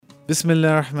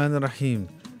Bismillah ar-Rahman ar-Rahim.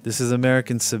 This is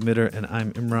American Submitter and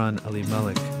I'm Imran Ali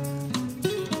Malik.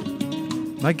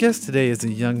 My guest today is a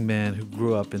young man who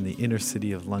grew up in the inner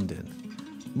city of London,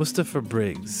 Mustafa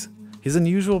Briggs. His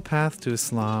unusual path to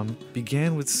Islam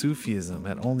began with Sufism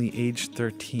at only age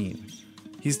 13.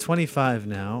 He's 25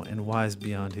 now and wise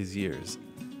beyond his years.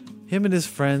 Him and his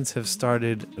friends have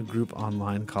started a group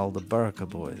online called the Baraka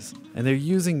Boys, and they're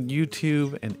using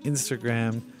YouTube and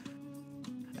Instagram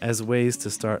as ways to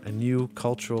start a new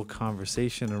cultural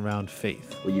conversation around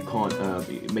faith. Well, you can't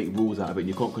make rules out of it.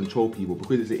 You can't control people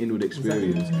because it's an inward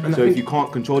experience. Exactly. So if you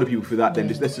can't control the people for that, then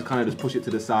let's just kind of push it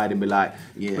to the side and be like,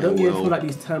 yeah, but don't you feel like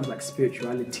these terms like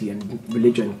spirituality and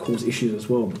religion cause issues as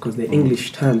well because they're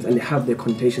English terms and they have their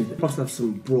connotations. They must have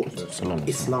some brought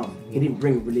Islam. He didn't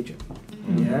bring religion.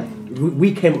 Yeah,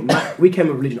 we came with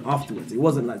religion afterwards. It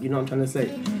wasn't like, you know what I'm trying to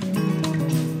say.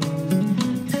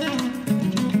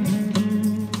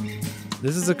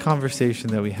 This is a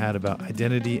conversation that we had about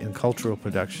identity and cultural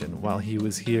production while he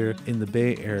was here in the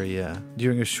Bay Area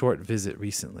during a short visit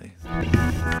recently.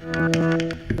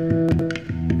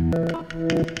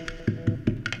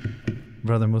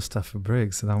 Brother Mustafa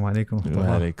Briggs, Assalamu alaikum. Wa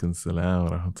alaikum salam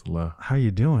wa rahmatullah. How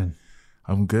you doing?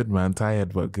 I'm good, man.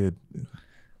 Tired, but good.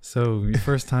 So, your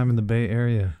first time in the Bay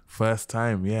Area? First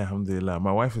time, yeah, alhamdulillah.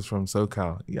 My wife is from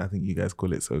SoCal. Yeah, I think you guys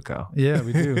call it SoCal. Yeah,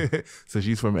 we do. So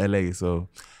she's from LA, so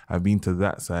I've been to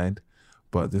that side.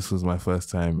 But this was my first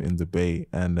time in the Bay,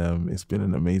 and it's been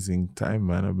an amazing time,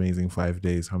 man. Amazing 5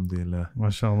 days, alhamdulillah.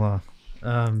 MashaAllah.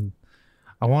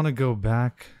 I want to go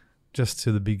back just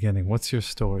to the beginning. What's your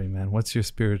story, man? What's your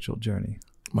spiritual journey?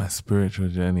 My spiritual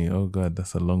journey, oh God,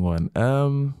 that's a long one.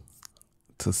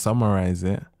 To summarize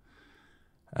it,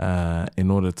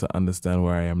 in order to understand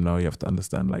where I am now, you have to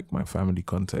understand like my family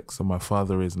context. So my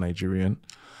father is Nigerian.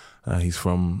 He's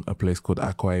from a place called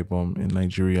Akwa Ibom in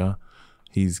Nigeria.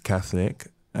 He's Catholic.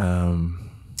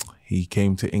 He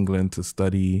came to England to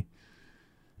study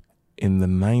in the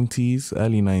 90s,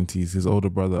 early 90s. His older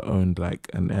brother owned like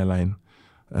an airline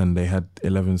and they had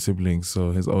 11 siblings.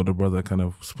 So his older brother kind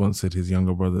of sponsored his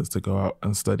younger brothers to go out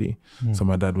and study. So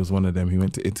my dad was one of them. He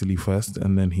went to Italy first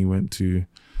and then he went to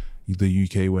the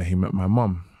UK where he met my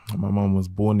mom. My mom was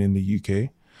born in the UK.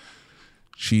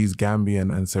 She's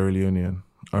Gambian and Sierra Leonean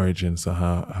origin. So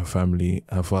her family,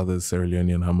 her father's Sierra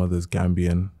Leonean, her mother's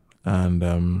Gambian.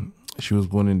 And she was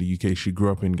born in the UK. She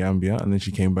grew up in Gambia and then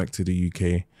she came back to the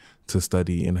UK to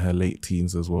study in her late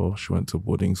teens as well. She went to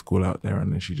boarding school out there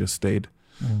and then she just stayed.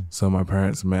 So my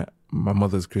parents met. My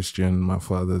mother's Christian, my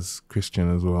father's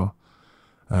Christian as well.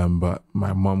 But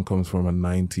my mom comes from a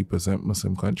 90%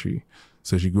 Muslim country.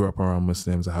 So she grew up around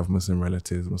Muslims. I have Muslim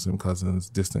relatives, Muslim cousins,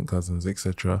 distant cousins,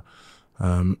 etc.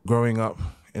 Growing up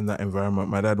in that environment,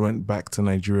 my dad went back to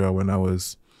Nigeria when I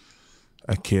was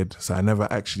a kid. So I never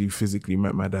actually physically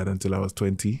met my dad until I was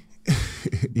 20.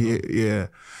 yeah.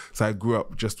 So I grew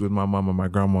up just with my mom and my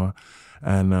grandma.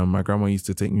 And my grandma used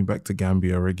to take me back to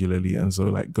Gambia regularly. And so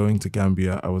like going to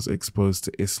Gambia, I was exposed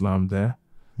to Islam there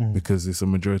because it's a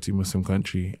majority Muslim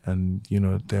country. And, you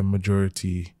know, their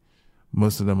majority,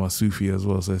 most of them are Sufi as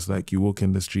well. So it's like you walk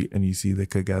in the street and you see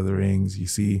dhikr gatherings, you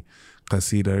see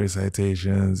qasida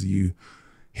recitations, you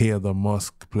hear the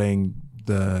mosque playing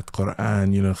the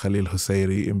Quran, you know, Khalil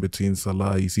Husayri in between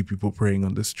Salah. You see people praying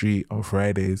on the street on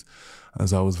Fridays. And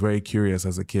so I was very curious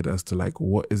as a kid as to like,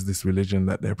 what is this religion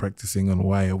that they're practicing and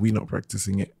why are we not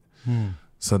practicing it?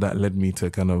 So that led me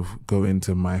to kind of go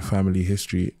into my family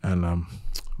history. And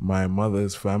my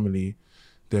mother's family,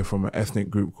 they're from an ethnic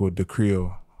group called the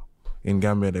Creole. In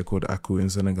Gambia, they're called Aku. In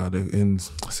Senegal, in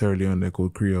Sierra Leone, they're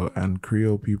called Creole. And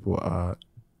Creole people are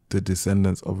the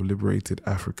descendants of liberated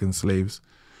African slaves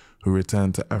who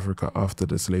returned to Africa after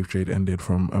the slave trade ended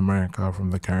from America,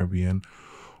 from the Caribbean,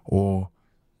 or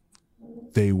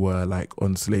they were like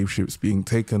on slave ships being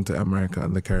taken to America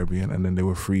and the Caribbean, and then they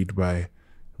were freed by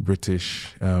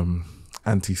British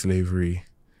anti-slavery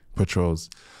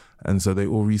patrols. And so they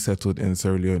all resettled in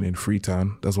Sierra Leone in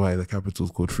Freetown. That's why the capital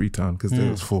is called Freetown, because there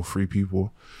was 4 free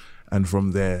people. And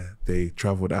from there, they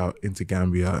traveled out into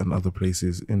Gambia and other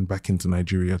places back into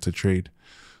Nigeria to trade.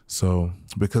 So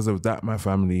because of that, my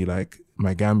family, like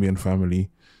my Gambian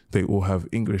family, they all have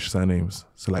English surnames.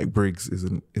 So like Briggs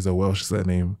is a Welsh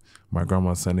surname. My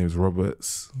grandma's surname is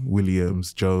Roberts,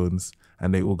 Williams, Jones,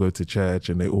 and they all go to church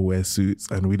and they all wear suits.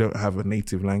 And we don't have a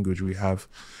native language. We have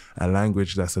a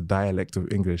language that's a dialect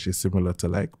of English. It's similar to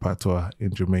like Patois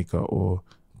in Jamaica or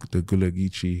the Gullah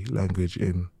Geechee language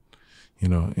in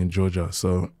Georgia.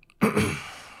 So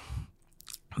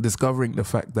discovering the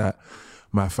fact that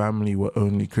my family were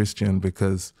only Christian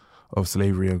because of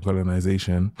slavery and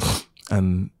colonization,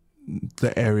 and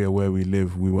the area where we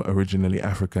live, we were originally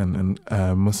African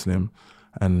and Muslim,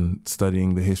 and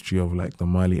studying the history of like the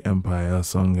Mali Empire,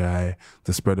 Songhai,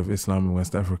 the spread of Islam in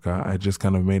West Africa, I just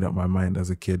kind of made up my mind as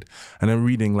a kid. And then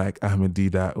reading like Ahmed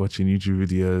Didat, watching YouTube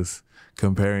videos,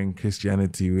 comparing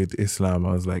Christianity with Islam,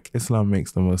 I was like, Islam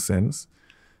makes the most sense.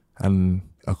 And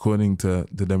according to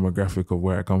the demographic of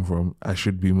where I come from, I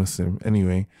should be Muslim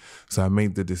anyway. So I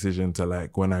made the decision to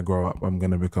like, when I grow up, I'm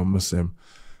going to become Muslim.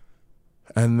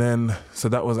 And then, so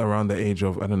that was around the age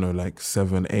of, I don't know, like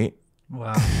 7, 8.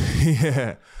 Wow.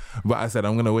 Yeah. But I said,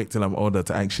 I'm going to wait till I'm older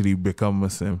to actually become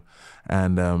Muslim.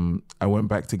 And I went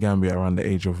back to Gambia around the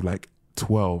age of like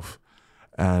 12.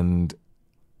 And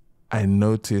I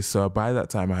noticed, so by that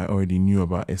time I already knew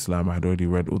about Islam. I had already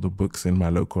read all the books in my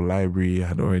local library. I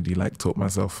had already like taught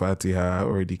myself Fatiha. I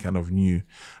already kind of knew.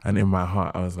 And in my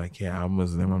heart, I was like, yeah, I'm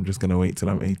Muslim. I'm just going to wait till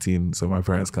I'm 18 so my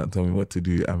parents can't tell me what to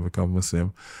do and become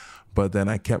Muslim. But then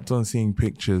I kept on seeing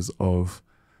pictures of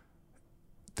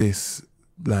these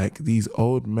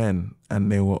old men,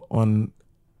 and they were on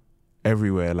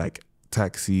everywhere, like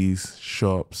taxis,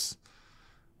 shops,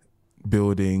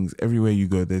 buildings, everywhere you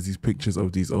go, there's these pictures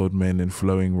of these old men in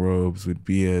flowing robes with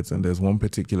beards. And there's one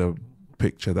particular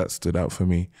picture that stood out for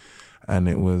me, and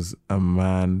it was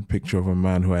picture of a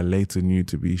man who I later knew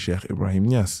to be Sheikh Ibrahim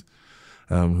Niasse,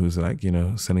 who's like,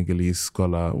 Senegalese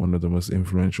scholar, one of the most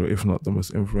influential, if not the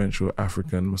most influential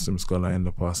African Muslim scholar in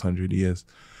the past 100 years.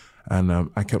 And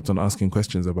I kept on asking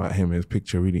questions about him. His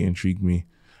picture really intrigued me.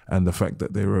 And the fact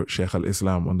that they wrote Sheikh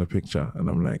al-Islam on the picture. And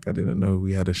I'm like, I didn't know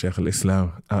we had a Sheikh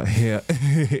al-Islam out here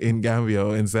in Gambia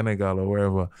or in Senegal or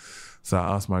wherever. So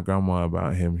I asked my grandma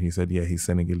about him. He said, yeah, he's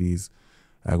Senegalese.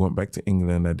 I went back to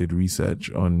England. I did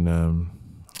research on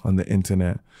the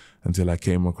internet until I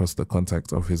came across the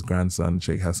contact of his grandson,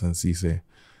 Sheikh Hassan Cisse.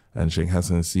 And Sheikh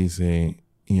Hassan Cisse,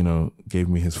 gave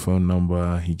me his phone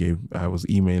number. I was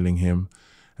emailing him.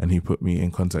 And he put me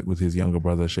in contact with his younger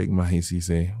brother, Sheikh Mahi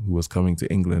Cisse, who was coming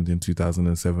to England in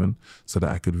 2007 so that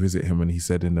I could visit him. And he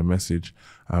said in the message,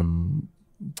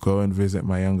 go and visit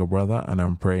my younger brother, and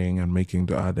I'm praying and making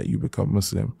dua that you become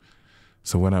Muslim.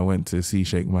 So when I went to see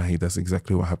Sheikh Mahi, that's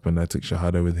exactly what happened. I took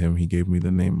Shahada with him. He gave me the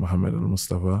name Muhammad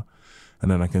al-Mustafa. And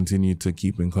then I continued to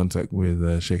keep in contact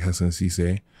with Sheikh Hassan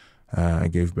Cisse. I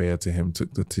gave bayah to him,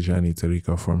 took the Tijani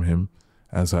Tariqah from him.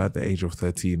 And so at the age of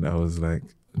 13, I was like,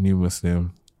 new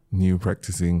Muslim, new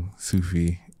practicing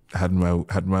Sufi, had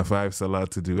my 5 salah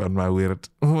to do on my wird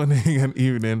morning and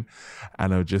evening,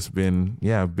 and I've just been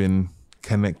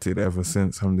connected ever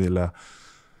since, alhamdulillah.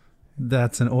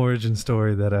 That's an origin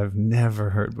story that I've never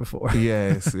heard before.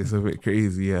 Yeah, it's a bit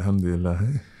crazy, yeah,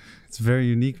 alhamdulillah. It's a very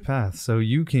unique path. So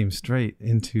you came straight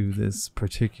into this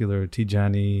particular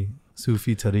Tijani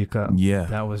Sufi tariqah. Yeah.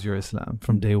 That was your Islam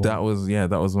from day one. That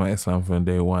was my Islam from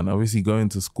day one. Obviously going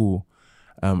to school,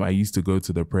 I used to go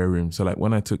to the prayer room. So like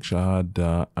when I took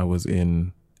Shahada, I was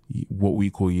in what we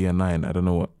call year 9. I don't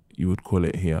know what you would call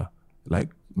it here. Like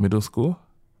middle school?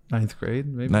 9th grade,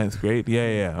 maybe? 9th grade?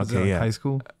 Yeah. Was Okay, it like yeah. high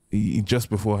school? Just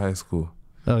before high school.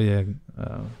 Oh, yeah.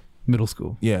 Middle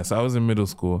school. Yeah, so I was in middle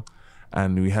school,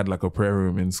 and we had like a prayer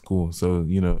room in school. So,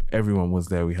 everyone was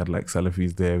there. We had like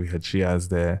Salafis there. We had Shias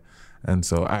there. And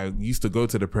so I used to go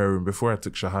to the prayer room before I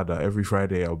took Shahada. Every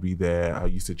Friday I'll be there. I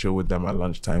used to chill with them at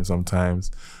lunchtime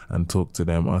sometimes and talk to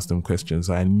them, ask them questions.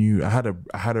 So I knew I had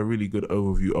a really good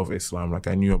overview of Islam. Like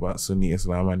I knew about Sunni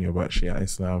Islam, I knew about Shia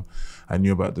Islam, I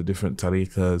knew about the different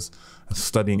tariqas.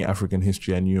 Studying African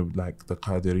history, I knew like the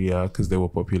Qadiriyah because they were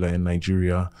popular in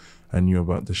Nigeria. I knew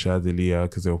about the Shadiliyah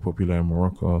because they were popular in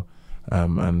Morocco. But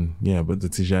the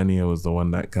Tijaniya was the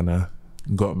one that kind of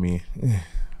got me.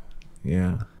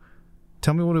 Yeah.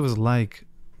 Tell me what it was like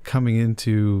coming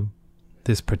into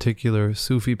this particular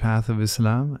Sufi path of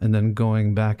Islam and then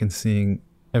going back and seeing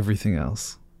everything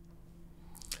else.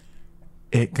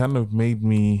 It kind of made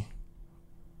me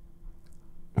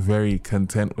very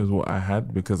content with what I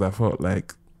had, because I felt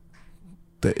like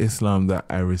the Islam that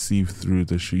I received through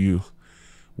the shuyukh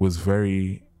was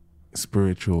very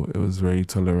spiritual. It was very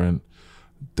tolerant.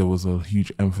 There was a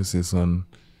huge emphasis on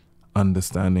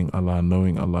understanding Allah,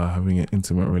 knowing Allah, having an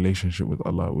intimate relationship with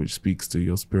Allah, which speaks to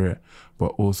your spirit,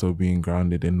 but also being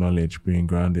grounded in knowledge, being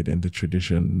grounded in the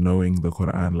tradition, knowing the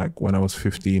Quran. Like when I was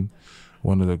 15,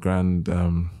 one of the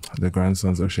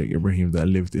grandsons of Sheikh Ibrahim that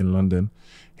lived in London,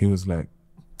 he was like,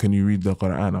 can you read the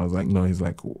Quran? I was like, no. He's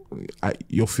like,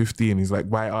 you're 15. He's like,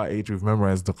 by our age, we've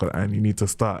memorized the Quran. You need to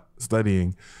start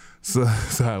studying. So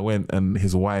I went, and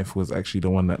his wife was actually the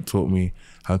one that taught me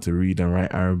how to read and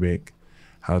write Arabic,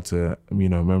 how to,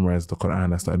 memorize the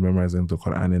Quran. I started memorizing the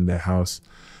Quran in their house.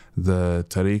 the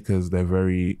tariqas, they're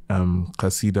very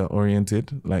qasida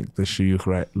oriented. Like the shuyukh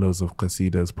write loads of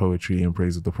qasidas, poetry in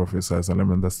praise of the Prophet sallallahu alaihi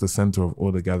wasallam, and that's the center of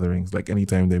all the gatherings. Like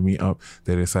anytime they meet up,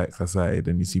 they recite qasaid,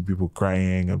 and you see people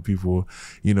crying and people,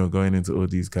 you know, going into all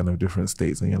these kind of different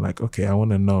states, and you're like, okay, I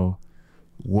want to know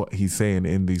what he's saying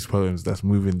in these poems that's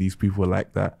moving these people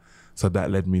like that. So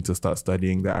that led me to start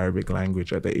studying the Arabic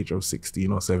language at the age of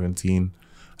 16 or 17.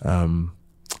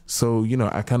 So, you know,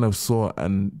 I kind of saw,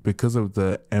 and because of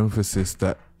the emphasis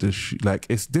that like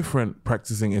it's different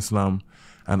practicing Islam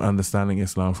and understanding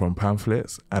Islam from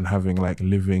pamphlets and having like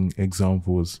living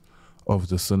examples of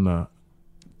the Sunnah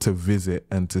to visit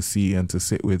and to see and to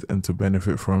sit with and to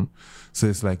benefit from. So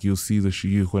it's like you'll see the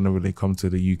shuyukh whenever they come to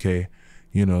the UK,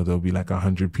 you know, there'll be like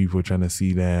 100 people trying to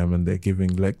see them, and they're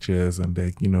giving lectures, and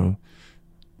they're, you know,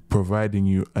 providing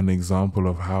you an example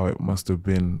of how it must have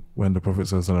been when the Prophet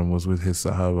ﷺ was with his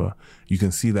Sahaba. You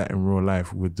can see that in real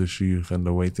life with the shuyukh and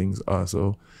the way things are.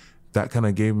 So that kind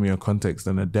of gave me a context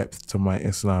and a depth to my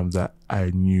Islam that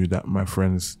I knew that my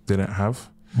friends didn't have.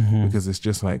 Because it's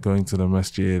just like going to the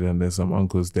masjid and there's some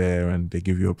uncles there and they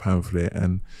give you a pamphlet,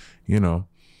 and, you know,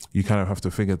 you kind of have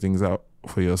to figure things out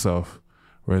for yourself.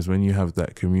 Whereas when you have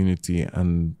that community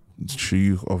and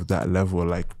shuyukh of that level,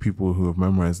 like people who have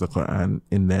memorized the Quran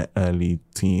in their early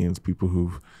teens, people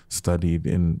who've studied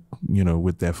in, you know,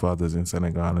 with their fathers in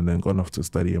Senegal and then gone off to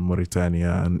study in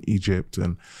Mauritania and Egypt,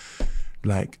 and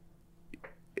like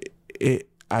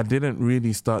I didn't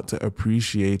really start to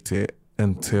appreciate it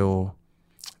until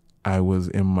I was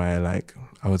in my, like,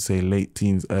 I would say late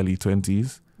teens, early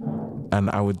 20s. And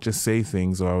I would just say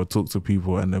things, or I would talk to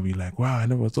people and they'll be like, wow, I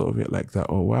never thought of it like that.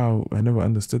 Or wow, I never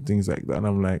understood things like that. And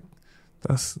I'm like,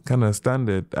 that's kind of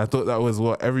standard. I thought that was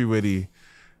what everybody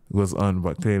was on,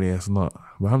 but clearly it's not.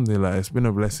 But alhamdulillah, it's been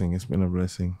a blessing. It's been a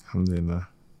blessing. Alhamdulillah.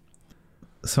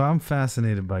 So I'm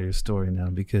fascinated by your story now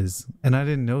because, and I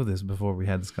didn't know this before we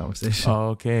had this conversation. Oh,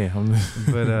 okay.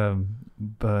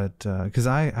 But because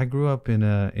I grew up in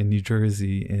New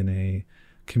Jersey in a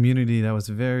community that was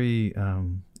very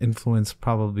influenced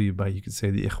probably by, you could say,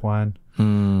 the Ikhwan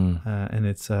and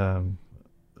its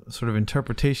sort of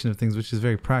interpretation of things, which is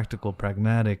very practical,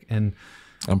 pragmatic, and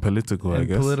political, I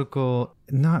guess. Political,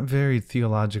 not very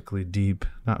theologically deep,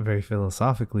 not very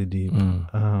philosophically deep,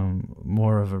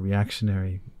 more of a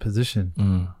reactionary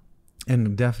position,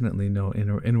 and definitely no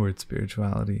inward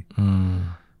spirituality.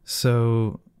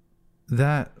 So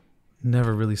that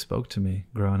never really spoke to me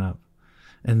growing up.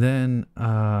 And then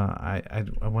I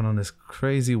went on this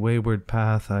crazy wayward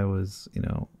path. I was,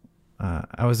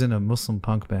 I was in a Muslim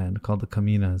punk band called the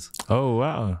Kaminas. Oh,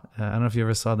 wow. I don't know if you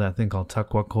ever saw that thing called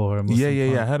Taqwa Core.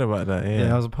 Yeah, I heard about that.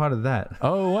 Yeah, I was a part of that.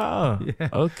 Oh, wow. Yeah.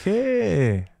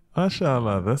 Okay.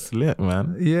 MashaAllah, that's lit,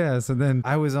 man. Yeah, so then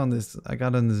I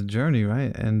got on this journey,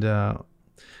 right? And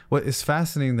what is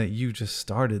fascinating that you just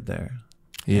started there.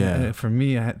 Yeah. And for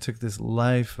me, I took this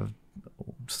life of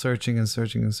searching and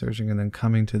then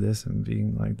coming to this and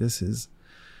being like, this is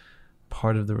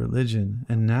part of the religion.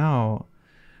 And now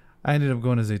I ended up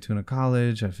going to Zaytuna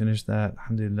College. I finished that,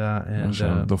 alhamdulillah. And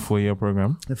the 4-year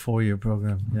program. The 4-year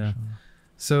program, yeah.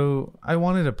 So I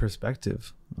wanted a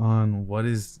perspective on what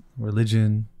is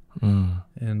religion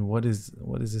and what is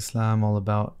Islam all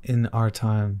about in our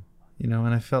time, and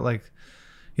I felt like,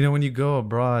 when you go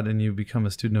abroad and you become a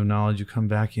student of knowledge, you come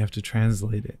back, you have to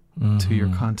translate it to your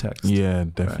context. Yeah,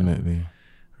 definitely.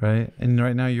 Right? And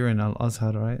right now you're in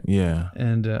Al-Azhar, right? Yeah.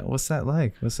 And what's that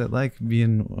like? What's that like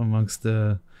being amongst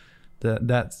that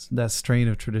strain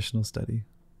of traditional study?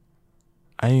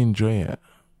 I enjoy it.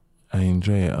 I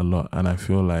enjoy it a lot, and I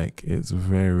feel like it's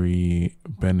very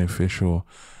beneficial.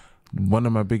 One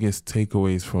of my biggest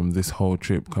takeaways from this whole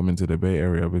trip coming to the Bay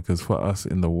Area, because for us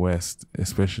in the West,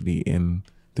 especially in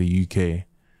the UK,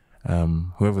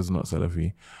 whoever's not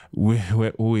Salafi,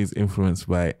 we're always influenced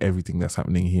by everything that's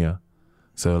happening here.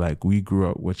 So like we grew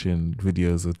up watching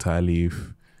videos of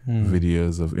Talif,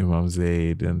 videos of Imam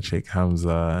Zaid and Sheikh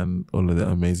Hamza and all of the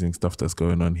amazing stuff that's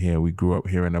going on here. We grew up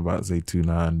hearing about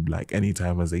Zaytuna, and like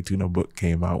anytime a Zaytuna book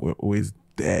came out, we're always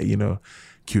there,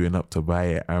 queuing up to buy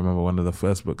it. I remember one of the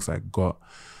first books I got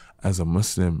as a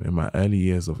Muslim in my early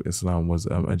years of Islam was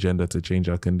Agenda to Change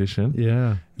Our Condition.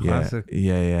 Yeah, classic.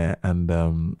 Yeah.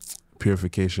 And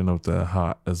Purification of the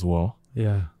Heart as well.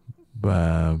 Yeah.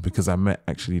 Because I met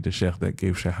actually the sheikh that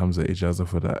gave Sheikh Hamza ijazah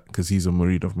for that, because he's a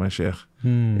murid of my sheikh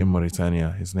in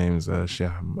Mauritania. His name is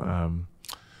Sheikh Wul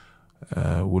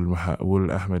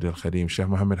Ahmed al-Khadim, Sheikh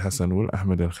Mohammed Hassan Wul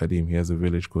Ahmed al-Khadim. He has a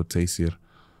village called Taysir.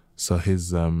 So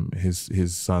his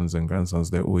sons and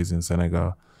grandsons, they're always in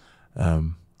Senegal.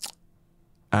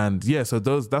 And yeah, so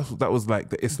that was like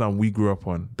the Islam we grew up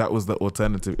on. That was the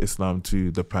alternative Islam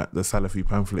to the Salafi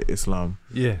pamphlet Islam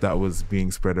that was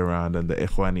being spread around, and the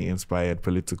Ikhwani inspired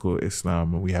political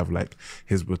Islam. And we have like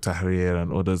Hizb ut-Tahrir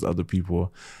and all those other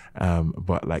people.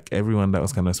 But like everyone that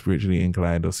was kind of spiritually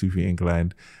inclined or Sufi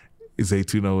inclined,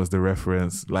 Zaytuna was the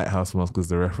reference, Lighthouse Mosque was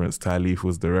the reference, Ta'leef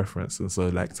was the reference. And so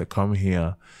like to come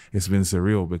here, it's been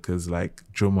surreal because like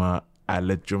I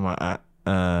led Juma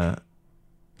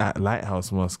at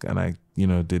Lighthouse Mosque, and I,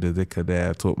 did a dhikr there,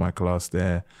 I taught my class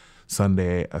there.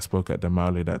 Sunday, I spoke at the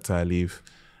Mawlid at Ta'leef,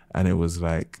 and it was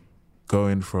like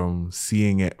going from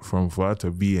seeing it from far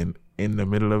to being in the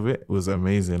middle of it was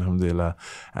amazing, alhamdulillah.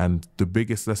 And the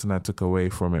biggest lesson I took away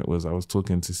from it was I was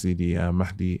talking to Sidi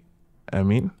Mahdi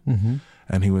Amin,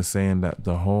 and he was saying that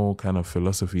the whole kind of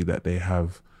philosophy that they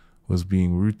have was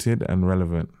being rooted and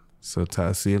relevant. So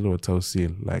ta'sil or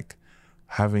tawsil, like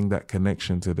having that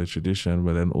connection to the tradition,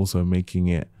 but then also making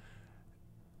it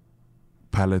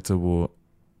palatable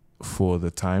for the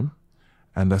time.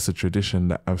 And that's a tradition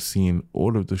that I've seen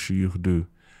all of the shuyukh do.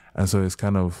 And so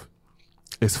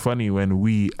it's funny when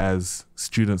we as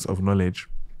students of knowledge,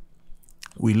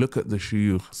 we look at the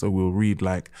shuyukh, so we'll read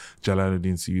like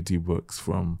Jalaluddin Suyuti books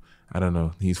from, I don't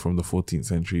know, he's from the 14th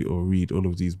century, or read all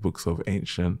of these books of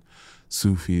ancient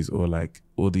Sufis, or like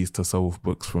all these tasawwuf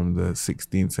books from the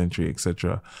 16th century,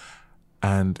 etc.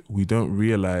 And we don't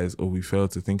realize, or we fail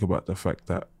to think about the fact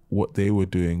that what they were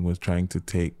doing was trying to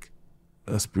take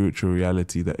a spiritual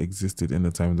reality that existed in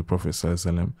the time of the Prophet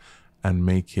ﷺ and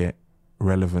make it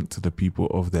relevant to the people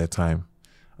of their time.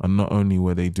 And not only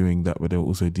were they doing that, but they were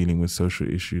also dealing with social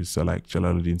issues. So like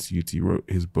Jalaluddin Suyuti wrote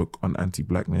his book on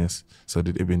anti-blackness. So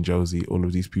did Ibn Jawzi, all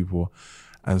of these people.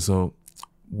 And so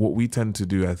what we tend to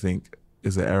do, I think,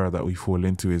 is the error that we fall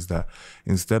into, is that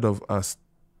instead of us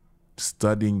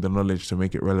studying the knowledge to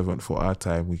make it relevant for our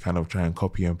time, we kind of try and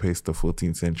copy and paste the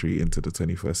 14th century into the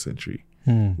 21st century,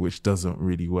 which doesn't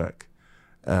really work.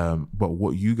 But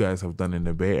what you guys have done in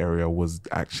the Bay Area was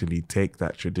actually take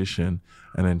that tradition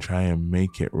and then try and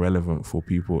make it relevant for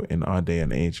people in our day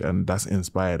and age. And that's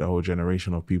inspired a whole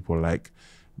generation of people, like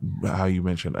how you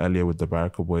mentioned earlier with the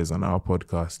Baraka Boys on our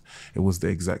podcast. It was the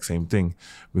exact same thing,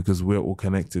 because we're all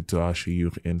connected to our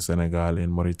shuyukh in Senegal, in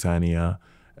Mauritania,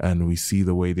 and we see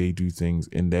the way they do things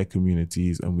in their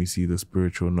communities, and we see the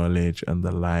spiritual knowledge and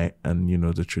the light and,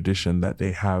 the tradition that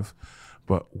they have.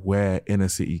 But we're inner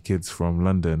city kids from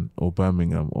London or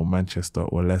Birmingham or Manchester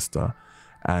or Leicester,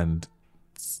 and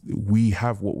we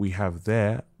have what we have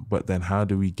there, but then how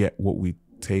do we get what we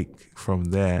take from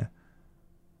there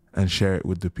and share it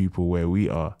with the people where we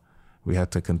are? We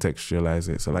had to contextualize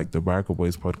it. So like the Baraka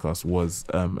Boys podcast was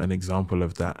an example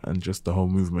of that, and just the whole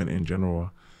movement in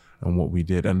general and what we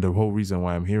did. And the whole reason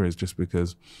why I'm here is just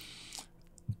because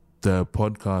the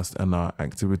podcast and our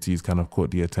activities kind of caught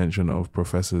the attention of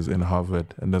professors in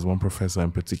Harvard. And there's one professor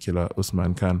in particular,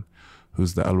 Usman Khan,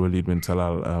 who's the Al-Walid bin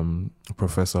Talal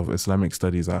professor of Islamic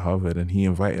studies at Harvard. And he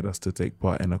invited us to take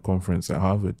part in a conference at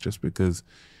Harvard just because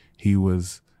he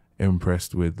was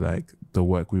impressed with like the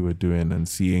work we were doing and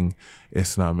seeing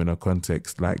Islam in a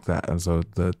context like that. And so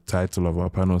the title of our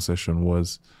panel session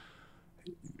was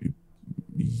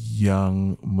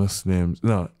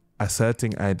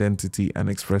Asserting Identity and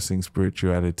Expressing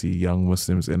Spirituality, Young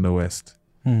Muslims in the West.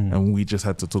 And we just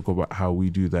had to talk about how we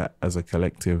do that as a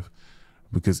collective,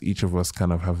 because each of us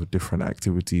kind of have different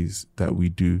activities that we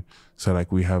do. So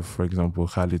like we have, for example,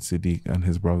 Khalid Siddiq and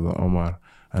his brother Omar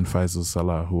and Faisal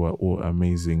Salah, who are all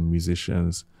amazing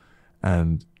musicians,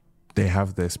 and they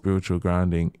have their spiritual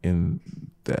grounding in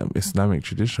the Islamic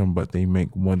tradition, but they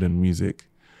make modern music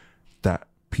that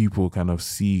people kind of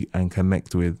see and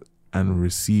connect with and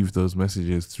receive those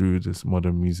messages through this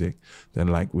modern music. Then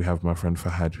like we have my friend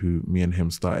Fahad, who me and him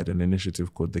started an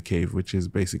initiative called The Cave, which is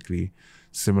basically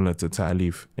similar to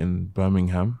Ta'leef in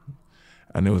Birmingham.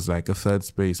 And it was like a third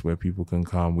space where people can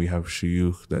come. We have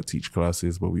shuyukh that teach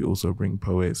classes, but we also bring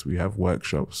poets. We have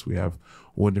workshops. We have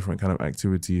all different kind of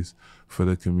activities for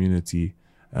the community.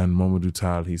 And Mamadou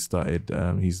Tal, he started,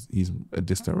 he's a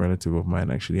distant relative of mine,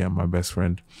 actually, and my best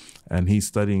friend. And he's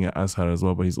studying at Azhar as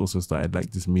well, but he's also started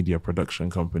like this media production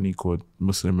company called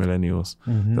Muslim Millennials.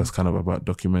 That's kind of about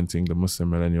documenting the Muslim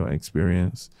millennial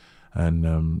experience.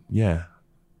 And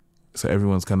so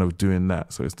everyone's kind of doing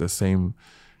that. So it's the same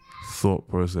thought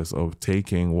process of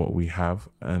taking what we have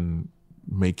and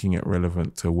making it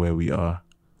relevant to where we are.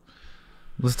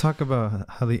 Let's talk about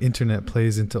how the internet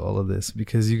plays into all of this,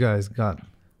 because you guys got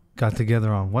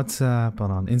together on WhatsApp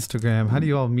and on Instagram. How do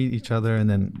you all meet each other? And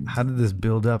then how did this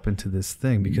build up into this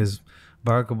thing? Because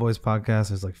Baraka Boys podcast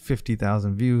has like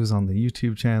 50,000 views on the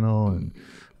YouTube channel, and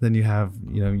Then you have,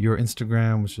 your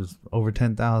Instagram, which is over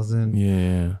 10,000.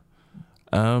 Yeah.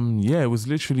 It was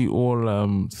literally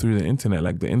all through the internet.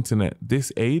 Like the internet,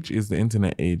 this age is the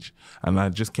internet age. And I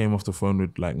just came off the phone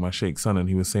with like my Sheikh's son, and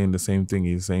he was saying the same thing.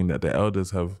 He's saying that the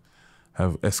elders have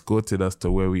escorted us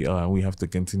to where we are, and we have to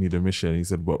continue the mission. He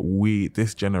said, but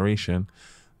this generation,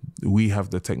 we have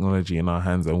the technology in our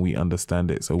hands and we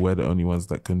understand it. So we're the only ones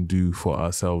that can do for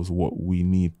ourselves what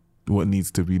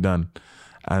needs to be done.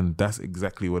 And that's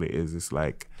exactly what it is. It's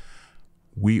like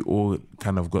we all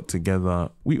kind of got together.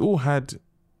 We all had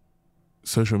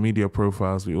social media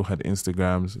profiles. We all had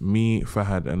Instagrams. Me,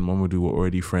 Fahad, and Mamadou were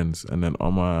already friends. And then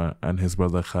Omar and his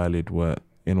brother Khalid were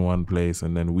in one place.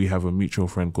 And then we have a mutual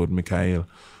friend called Mikhail,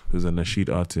 who's a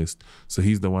nasheed artist. So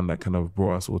he's the one that kind of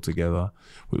brought us all together.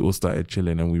 We all started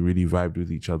chilling and we really vibed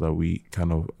with each other. We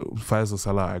kind of, Faisal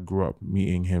Salah, I grew up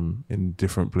meeting him in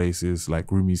different places, like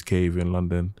Rumi's Cave in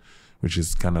London, which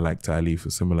is kind of like Ta'aleef,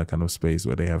 a similar kind of space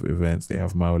where they have events, they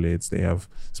have mawlids, they have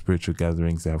spiritual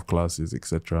gatherings, they have classes,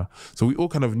 etc. So we all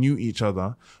kind of knew each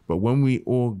other, but when we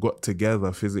all got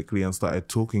together physically and started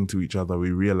talking to each other,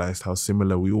 we realized how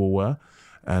similar we all were.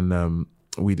 And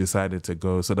we decided to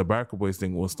go. So the Baraka Boys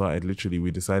thing all started literally,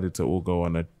 we decided to all go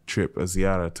on a trip, a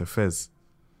ziyarah to Fez.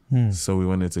 So we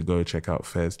wanted to go check out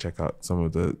Fez, check out some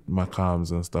of the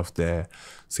maqams and stuff there.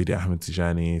 Sidi Ahmed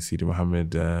Tijani, Sidi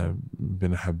Muhammad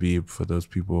bin Habib, for those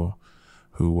people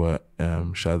who were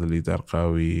Shadali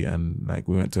Darqawi, and like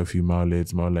we went to a few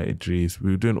mawlids, Mawla Idris.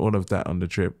 We were doing all of that on the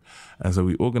trip. And so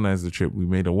we organized the trip. We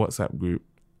made a WhatsApp group,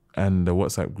 and the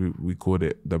WhatsApp group, we called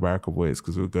it the Baraka Boys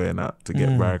because we were going out to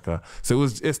get Baraka. So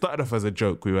it started off as a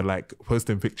joke. We were like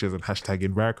posting pictures and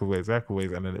hashtagging Baraka Boys,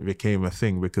 and then it became a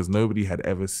thing because nobody had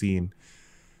ever seen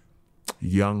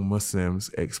young Muslims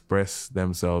express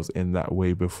themselves in that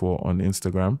way before on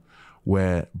Instagram,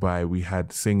 whereby we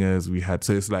had singers,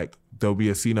 so it's like there'll be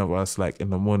a scene of us like in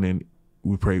the morning,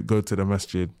 we go to the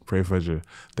masjid, pray Fajr.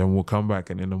 Then we'll come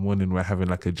back, and in the morning we're having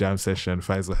like a jam session.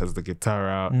 Faisal has the guitar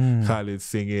out, Khalid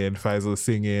singing, Faisal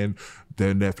singing.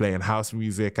 Then they're playing house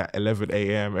music at 11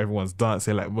 a.m. Everyone's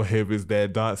dancing, like Muhib is there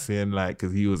dancing, like,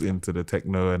 because he was into the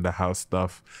techno and the house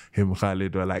stuff. Him,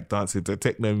 Khalid were like dancing to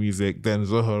techno music. Then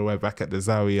Zohar, we're back at the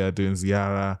Zawiya doing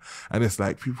ziyarah. And it's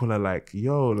like, people are like,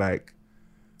 yo, like,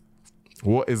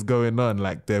 what is going on?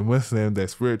 Like, they're Muslim, they're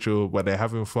spiritual, but they're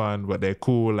having fun, but they're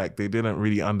cool. Like, they didn't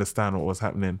really understand what was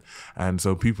happening. And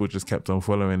so people just kept on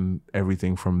following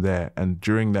everything from there. And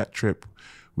during that trip,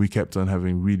 we kept on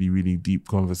having really, really deep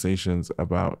conversations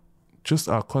about just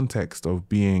our context of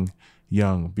being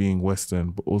young, being Western,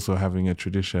 but also having a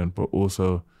tradition, but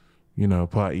also,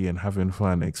 party and having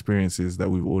fun, experiences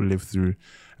that we've all lived through,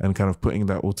 and kind of putting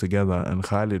that all together. And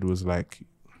Khalid was like,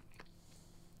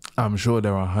 I'm sure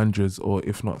there are hundreds or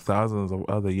if not thousands of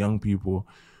other young people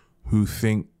who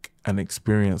think and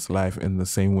experience life in the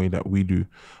same way that we do,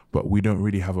 but we don't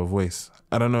really have a voice.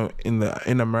 I don't know,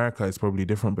 in America it's probably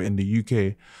different, but in the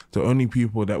UK, the only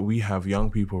people that we have, young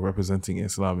people representing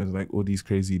Islam, is like all these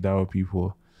crazy dawah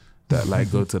people that like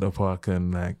go to the park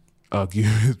and like argue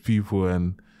with people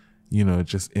and,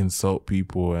 just insult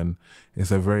people. And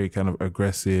it's a very kind of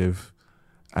aggressive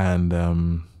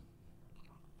and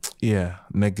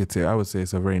negative. I would say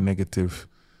it's a very negative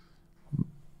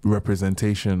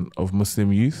representation of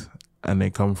Muslim youth, and they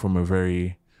come from a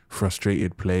very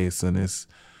frustrated place, and it's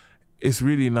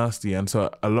really nasty. And so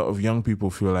a lot of young people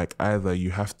feel like either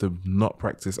you have to not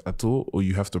practice at all or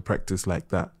you have to practice like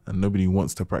that, and nobody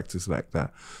wants to practice like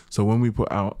that. So when we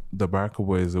put out the Baraka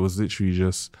Boys, it was literally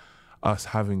just us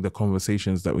having the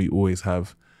conversations that we always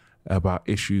have about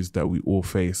issues that we all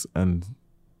face, and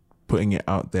putting it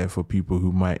out there for people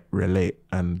who might relate.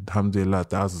 And alhamdulillah,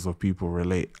 thousands of people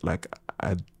relate. Like,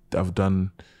 I've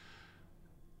done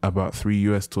about 3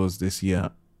 US tours this year,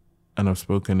 and I've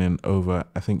spoken in over,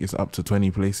 I think it's up to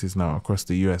 20 places now across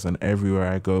the US, and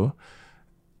everywhere I go,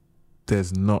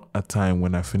 there's not a time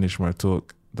when I finish my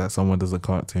talk that someone doesn't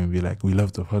come up to me and be like, we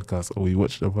love the podcast, or we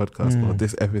watched the podcast, or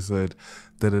this episode,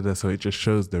 So it just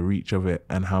shows the reach of it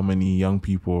and how many young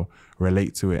people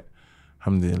relate to it.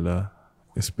 Alhamdulillah.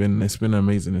 It's been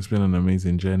amazing. It's been an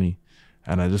amazing journey,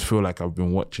 and I just feel like I've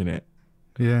been watching it.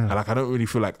 Yeah. Like, I don't really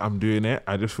feel like I'm doing it.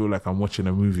 I just feel like I'm watching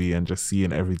a movie and just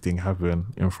seeing everything happen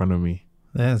in front of me.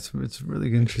 Yeah, it's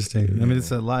really interesting. Yeah. I mean,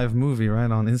 it's a live movie,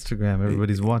 right, on Instagram.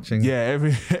 Everybody's watching. Yeah,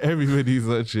 everybody's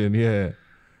watching. Yeah.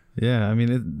 Yeah, I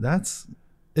mean,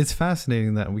 it's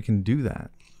fascinating that we can do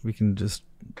that. We can just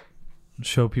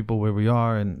show people where we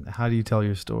are and how do you tell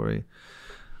your story.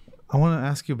 I want to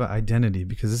ask you about identity,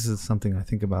 because this is something I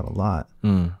think about a lot.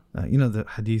 The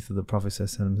hadith of the Prophet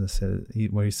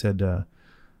ﷺ where he said,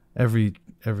 every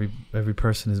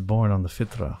person is born on the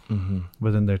fitrah,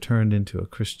 but then they're turned into a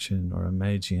Christian or a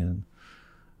Magian.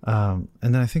 And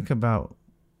then I think about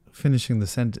finishing the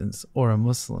sentence, or a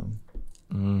Muslim.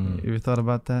 You ever thought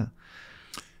about that?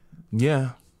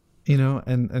 Yeah. You know,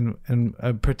 and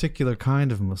a particular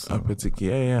kind of Muslim.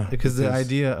 Because the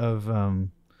idea of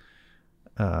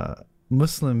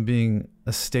Muslim being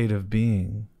a state of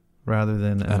being rather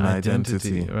than an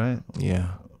identity, right?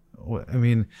 Yeah. I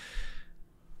mean,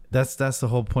 that's the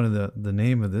whole point of the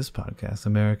name of this podcast,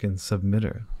 American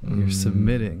Submitter. You're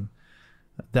submitting.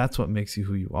 That's what makes you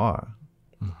who you are.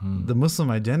 The Muslim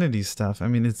identity stuff, I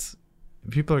mean, it's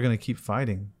people are going to keep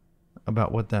fighting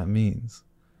about what that means.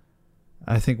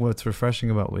 I think what's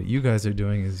refreshing about what you guys are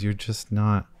doing is you're just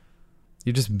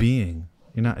being.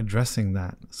 You're not addressing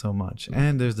that so much.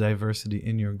 And there's diversity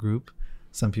in your group.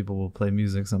 Some people will play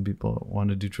music, some people want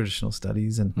to do traditional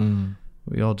studies, and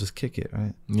we all just kick it,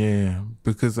 right? Yeah,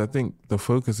 because I think the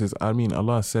focus is, I mean,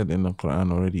 Allah said in the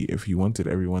Quran already, if He wanted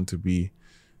everyone to be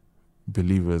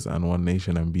believers and one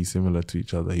nation and be similar to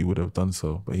each other, He would have done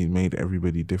so. But He made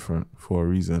everybody different for a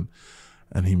reason.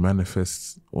 And He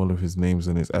manifests all of His names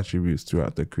and His attributes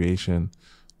throughout the creation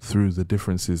through the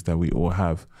differences that we all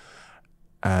have.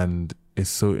 And it's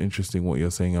so interesting what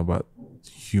you're saying about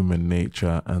human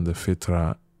nature and the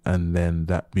fitrah, and then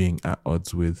that being at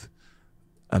odds with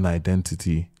an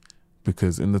identity.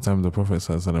 Because in the time of the Prophet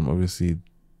ﷺ, obviously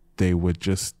they were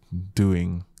just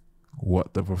doing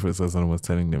what the Prophet ﷺ was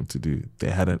telling them to do. They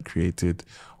hadn't created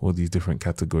all these different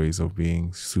categories of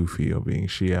being Sufi or being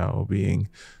Shia or being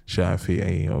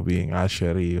Shafi'i or being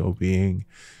Ashari or being,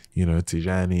 you know,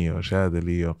 Tijani or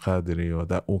Shadili or Qadiri, or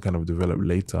that all kind of developed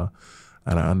later.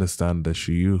 And I understand the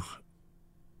shuyukh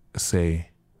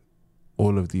say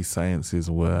all of these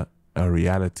sciences were a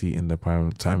reality in the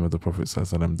time of the Prophet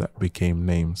ﷺ that became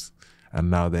names, and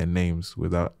now they're names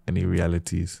without any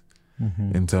realities.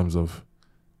 In terms of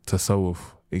tasawwuf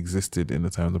existed in the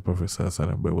time of the Prophet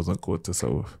ﷺ, but it wasn't called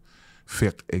tasawwuf.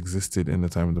 Fiqh existed in the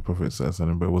time of the Prophet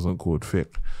ﷺ, but it wasn't called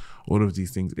fiqh. All of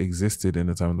these things existed in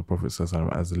the time of the Prophet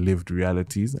ﷺ as lived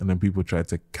realities, and then people tried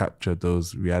to capture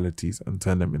those realities and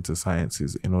turn them into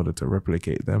sciences in order to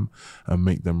replicate them and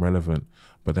make them relevant.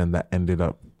 But then that ended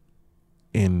up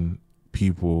in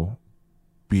people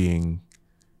being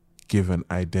given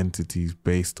identities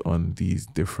based on these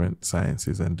different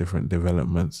sciences and different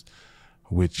developments,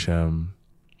 which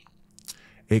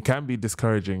it can be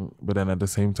discouraging. But then at the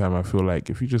same time, I feel like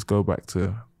if you just go back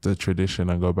to the tradition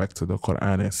and go back to the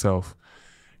Quran itself,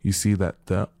 you see that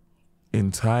the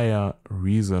entire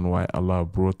reason why Allah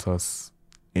brought us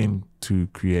into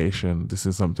creation, this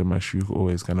is something my shaykh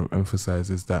always kind of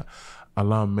emphasizes, that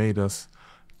Allah made us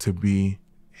to be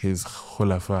His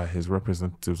khulafa, His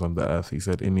representatives on the earth. He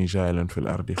said, Inni ja'ilun fil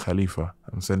ardi khalifa.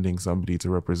 I'm sending somebody to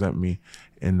represent me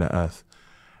in the earth.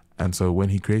 And so when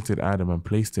He created Adam and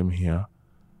placed him here,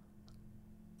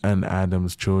 and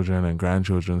Adam's children and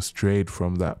grandchildren strayed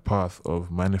from that path of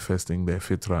manifesting their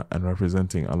fitrah and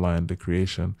representing Allah in the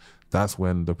creation, that's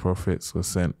when the prophets were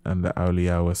sent and the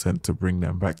awliya were sent to bring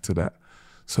them back to that.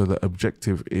 So the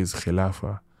objective is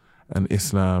khilafah, and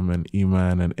Islam and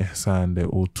Iman and Ihsan, they're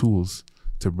all tools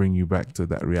to bring you back to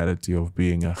that reality of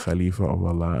being a Khalifa of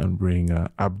Allah and being a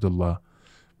Abdullah.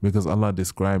 Because Allah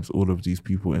describes all of these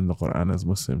people in the Quran as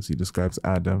Muslims. He describes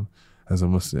Adam as a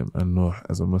Muslim, and Nuh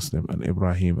as a Muslim, and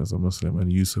Ibrahim as a Muslim,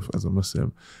 and Yusuf as a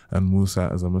Muslim, and Musa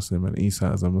as a Muslim, and Isa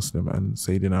as a Muslim, and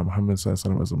Sayyidina Muhammad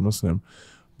ﷺ as a Muslim.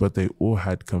 But they all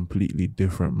had completely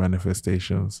different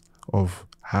manifestations of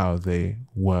how they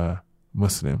were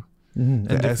Muslim. And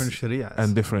different shariats.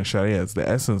 And different shariats. The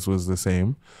essence was the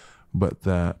same, but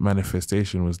the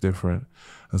manifestation was different.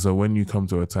 And so when you come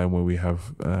to a time where we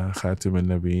have Khatim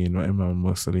al-Nabiyyin wa Imam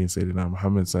al-Mursaleen, Sayyidina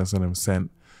Muhammad ﷺ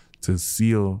sent to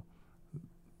seal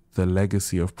the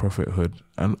legacy of prophethood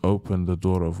and open the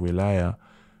door of wilaya,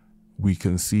 we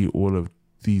can see all of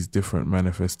these different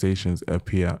manifestations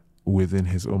appear within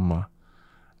his ummah.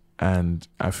 And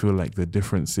I feel like the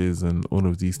differences and all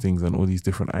of these things and all these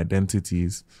different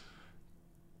identities,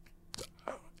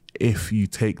 if you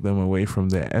take them away from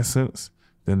their essence,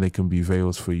 then they can be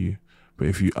veils for you. But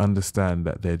if you understand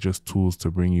that they're just tools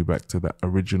to bring you back to that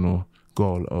original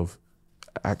goal of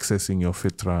accessing your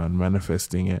fitrah and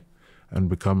manifesting it and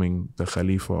becoming the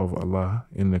Khalifa of Allah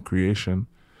in the creation,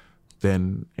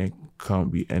 then it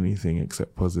can't be anything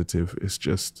except positive. It's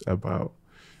just about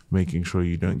making sure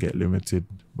you don't get limited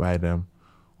by them,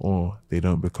 or they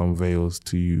don't become veils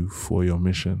to you for your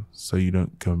mission. So you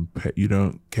don't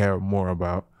care more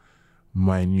about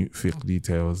minute fiqh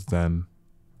details than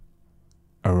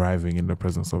arriving in the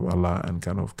presence of Allah and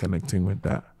kind of connecting with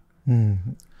that.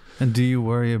 And do you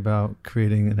worry about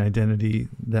creating an identity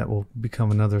that will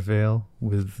become another veil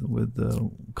with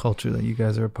the culture that you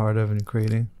guys are a part of and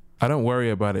creating? I don't worry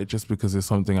about it just because it's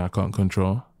something I can't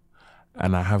control.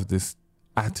 And I have this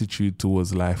attitude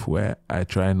towards life where I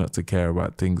try not to care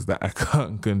about things that I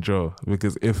can't control,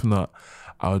 because if not,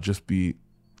 I'll just be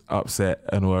upset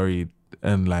and worried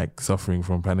and like suffering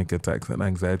from panic attacks and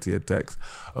anxiety attacks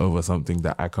over something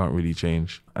that I can't really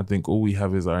change. I think all we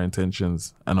have is our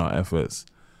intentions and our efforts.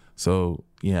 So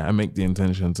yeah, I make the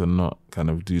intention to not kind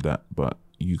of do that. But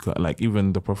you can't, like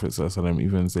even the Prophet ﷺ,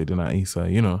 even Sayyidina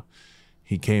Isa, you know,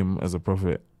 he came as a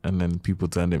prophet and then people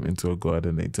turned him into a god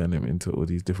and they turned him into all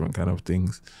these different kind of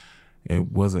things.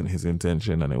 It wasn't his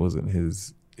intention and it wasn't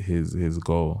his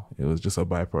goal. It was just a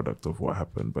byproduct of what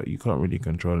happened, but you can't really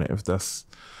control it. If that's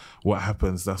what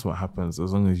happens, that's what happens.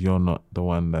 As long as you're not the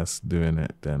one that's doing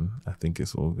it, then I think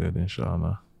it's all good,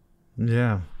 inshallah.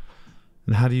 Yeah.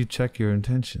 And how do you check your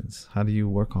intentions? How do you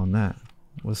work on that?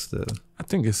 I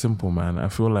think it's simple, man. I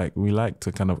feel like we like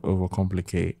to kind of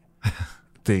overcomplicate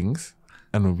things.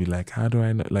 And we'll be like, how do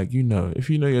I know? Like, you know, if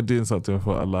you know you're doing something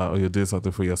for Allah or you're doing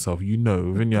something for yourself, you know,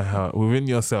 within your heart, within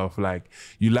yourself, like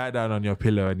you lie down on your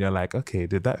pillow and you're like, okay,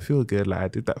 did that feel good? Like I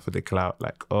did that for the clout.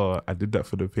 Like, oh, I did that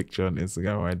for the picture on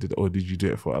Instagram, or did you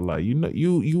do it for Allah? You know,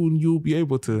 you'll be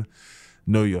able to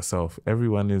know yourself.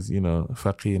 Everyone is, you know,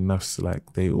 faqih nafs,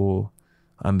 like they all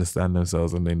understand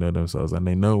themselves and they know themselves and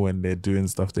they know when they're doing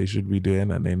stuff they should be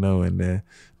doing and they know when they're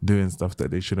doing stuff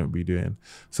that they shouldn't be doing.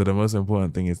 So the most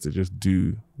important thing is to just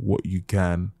do what you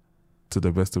can to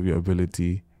the best of your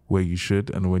ability where you should,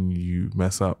 and when you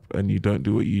mess up and you don't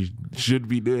do what you should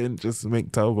be doing, just make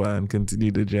tawbah and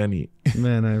continue the journey.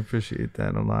 Man, I appreciate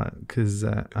that a lot because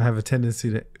I have a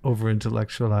tendency to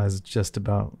over-intellectualize just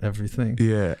about everything.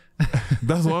 Yeah.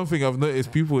 That's one thing I've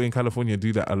noticed. People in California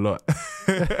do that a lot.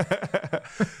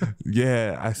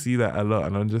 Yeah, I see that a lot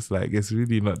and I'm just like, it's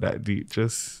really not that deep.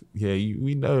 Just, yeah,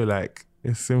 we know, like,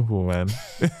 it's simple, man.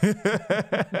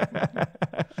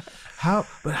 How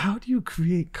do you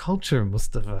create culture,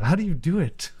 Mustafa? How do you do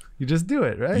it? You just do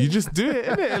it, right? You just do it,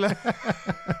 innit?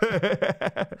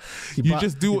 Like, you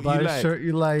just do what you like. A shirt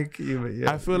you like.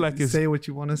 I feel like it's say what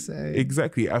you want to say.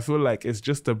 Exactly. I feel like it's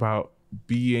just about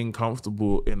being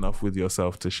comfortable enough with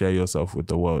yourself to share yourself with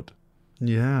the world.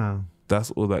 Yeah.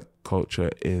 That's all that culture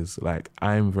is. Like,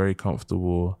 I'm very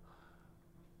comfortable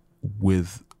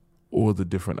with all the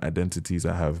different identities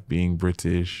I have, being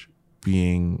British,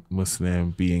 being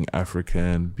Muslim, being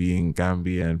African, being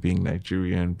Gambian, being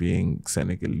Nigerian, being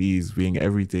Senegalese, being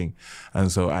everything.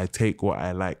 And so I take what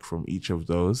I like from each of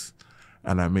those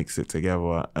and I mix it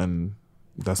together, and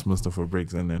that's Mustafa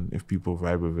Briggs. And then if people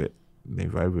vibe with it, they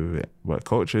vibe with it. But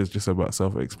culture is just about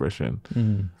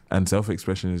self-expression. And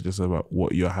self-expression is just about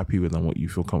what you're happy with and what you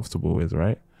feel comfortable with,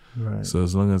 right? Right. So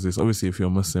as long as it's, obviously if you're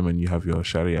Muslim and you have your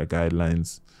Sharia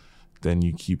guidelines, then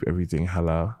you keep everything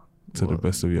halal to the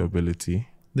best of your ability.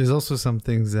 There's also some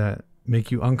things that make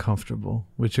you uncomfortable,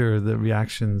 which are the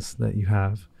reactions that you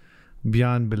have.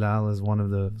 Beyond Bilal is one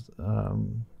of the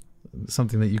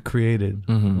something that you created,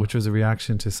 which was a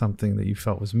reaction to something that you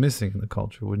felt was missing in the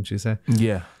culture, wouldn't you say?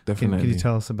 Yeah, definitely. Can you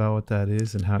tell us about what that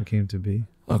is and how it came to be?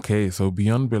 Okay, so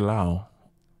Beyond Bilal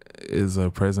is a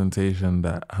presentation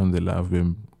that, alhamdulillah, I've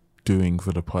been doing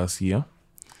for the past year.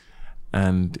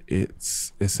 And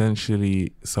it's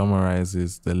essentially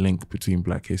summarizes the link between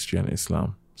Black history and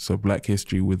Islam. So Black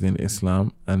history within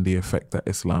Islam and the effect that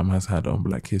Islam has had on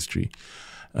Black history.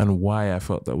 And why I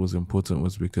felt that was important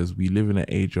was because we live in an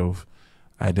age of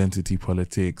identity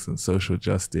politics and social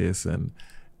justice, and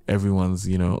everyone's,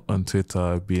 you know, on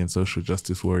Twitter being social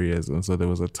justice warriors. And so there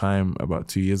was a time about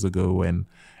 2 years ago when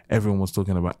everyone was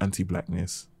talking about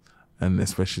anti-Blackness, and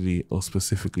especially or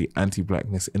specifically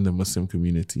anti-Blackness in the Muslim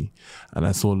community. And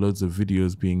I saw loads of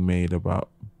videos being made about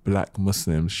Black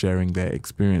Muslims sharing their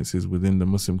experiences within the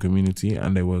Muslim community,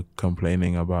 and they were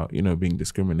complaining about, you know, being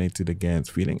discriminated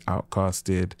against, feeling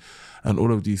outcasted, and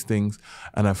all of these things.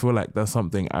 And I feel like that's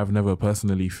something I've never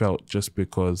personally felt, just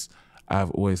because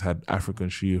I've always had African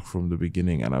shuyukh from the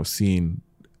beginning, and I've seen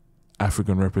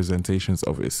African representations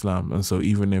of Islam. And so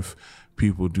even if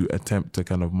people do attempt to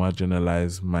kind of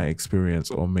marginalize my experience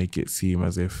or make it seem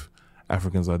as if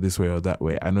Africans are this way or that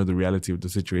way, I know the reality of the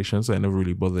situation, so it never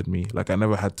really bothered me. Like, I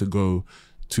never had to go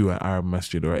to an Arab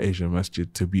masjid or an Asian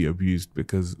masjid to be abused,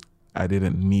 because I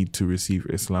didn't need to receive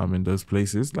Islam in those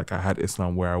places. Like, I had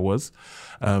Islam where I was.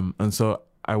 And so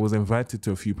I was invited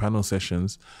to a few panel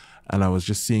sessions, and I was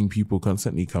just seeing people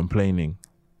constantly complaining.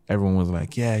 Everyone was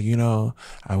like, yeah, you know,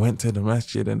 I went to the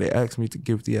masjid and they asked me to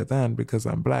give the adhan because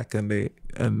I'm Black, and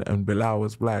and Bilal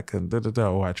was black and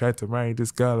or I tried to marry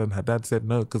this girl and her dad said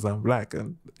no because I'm black,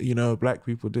 and black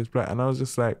people this black, and I was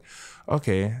just like,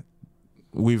 okay,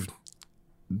 we've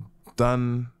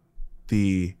done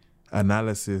the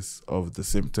analysis of the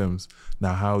symptoms.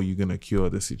 Now how are you going to cure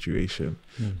the situation?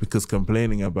 Because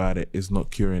complaining about it is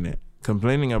not curing it.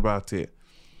 Complaining about it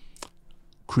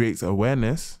creates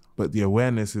awareness, but the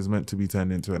awareness is meant to be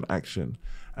turned into an action.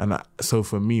 And so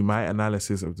for me, my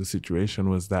analysis of the situation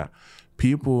was that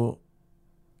people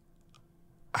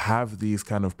have these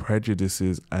kind of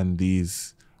prejudices and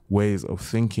these ways of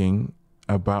thinking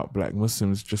about black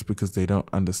Muslims just because they don't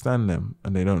understand them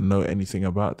and they don't know anything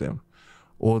about them.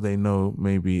 All they know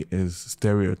maybe is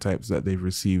stereotypes that they've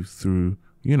received through,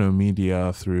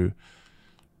 media, through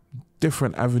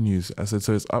different avenues. I said,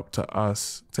 so it's up to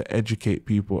us to educate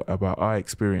people about our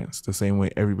experience the same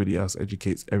way everybody else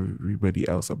educates everybody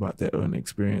else about their own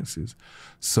experiences.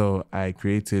 So I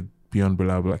created Beyond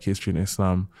Bilal, Black History in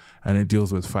Islam, and it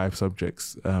deals with 5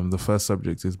 subjects. The first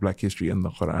subject is Black History in the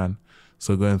Quran.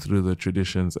 So going through the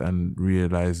traditions and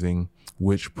realizing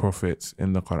which prophets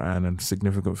in the Quran and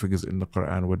significant figures in the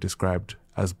Quran were described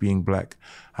as being black,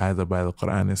 either by the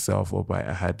Quran itself or by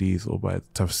a hadith or by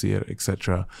tafsir,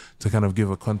 etc., to kind of give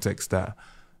a context that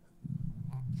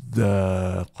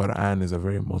the Quran is a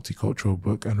very multicultural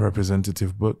book and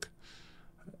representative book.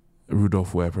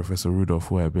 Professor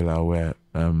Rudolph Ware, Bilal Ware,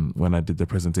 when I did the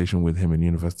presentation with him in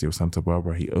University of Santa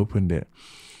Barbara, he opened it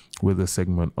with a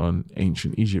segment on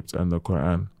ancient Egypt and the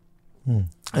Quran.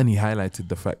 And he highlighted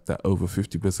the fact that over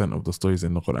 50% of the stories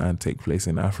in the Quran take place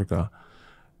in Africa,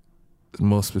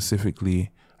 more specifically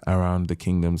around the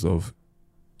kingdoms of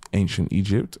ancient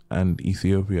Egypt and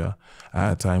Ethiopia,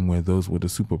 at a time where those were the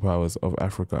superpowers of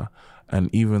Africa. And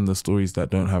even the stories that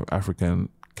don't have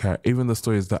even the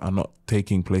stories that are not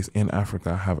taking place in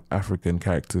Africa have African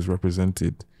characters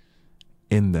represented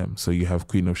in them. So you have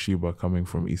Queen of Sheba coming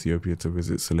from Ethiopia to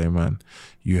visit Suleiman.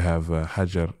 You have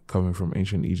Hajar coming from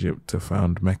ancient Egypt to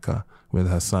found Mecca with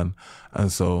her son. And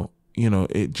so,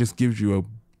 it just gives you a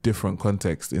different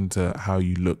context into how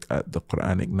you look at the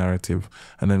Quranic narrative.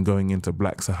 And then going into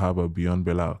Black Sahaba beyond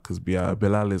Bilal, because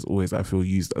Bilal is always, I feel,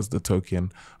 used as the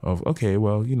token of, okay,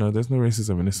 well, there's no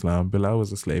racism in Islam. Bilal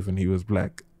was a slave and he was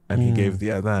black and he gave the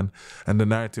adhan. And the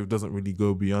narrative doesn't really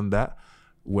go beyond that,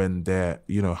 when there,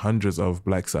 hundreds of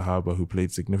Black Sahaba who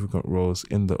played significant roles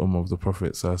in the Ummah of the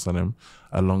Prophet ﷺ,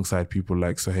 alongside people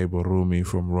like Suhaib al-Rumi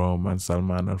from Rome and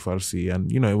Salman al-Farsi.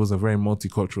 And, it was a very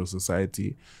multicultural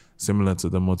society, similar to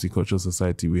the multicultural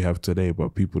society we have today,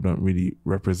 but people don't really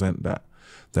represent that.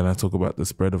 Then I talk about the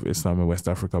spread of Islam in West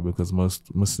Africa, because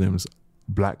most Muslims,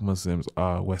 Black Muslims,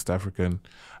 are West African,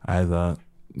 either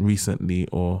recently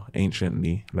or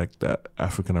anciently, like that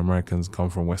African Americans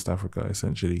come from West Africa,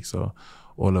 essentially. So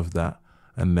all of that.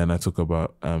 And then I talk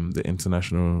about the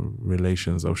international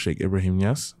relations of Sheikh Ibrahim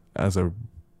Niasse as a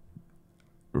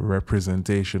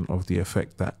representation of the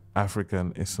effect that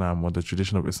African Islam, or the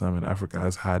tradition of Islam in Africa,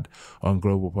 has had on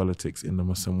global politics in the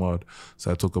Muslim world.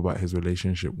 So I talk about his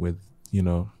relationship with,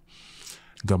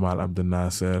 Gamal Abdel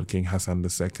Nasser, King Hassan II,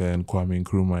 Kwame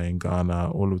Nkrumah in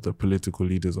Ghana, all of the political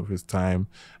leaders of his time,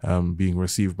 being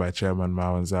received by Chairman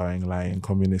Mao and Zhou Enlai in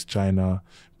communist China,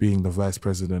 being the vice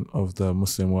president of the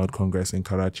Muslim World Congress in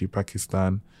Karachi,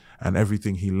 Pakistan, and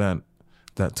everything he learned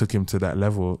that took him to that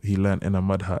level, he learned in a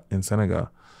mud hut in Senegal.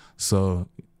 So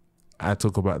I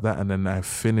talk about that, and then I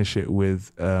finish it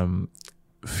with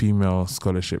female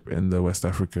scholarship in the West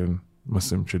African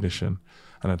Muslim tradition.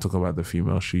 And I talk about the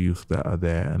female shuyukh that are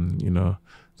there, and,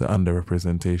 the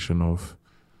underrepresentation of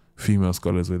female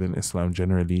scholars within Islam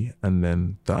generally, and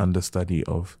then the understudy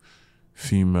of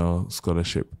female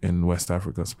scholarship in West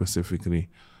Africa specifically.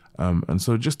 And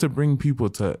so just to bring people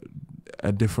to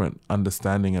a different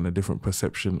understanding and a different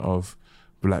perception of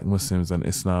Black Muslims and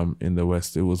Islam in the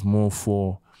West, it was more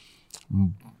for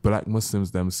Black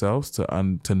Muslims themselves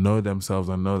to know themselves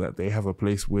and know that they have a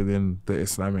place within the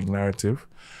Islamic narrative,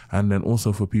 and then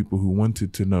also for people who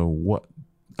wanted to know what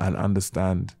and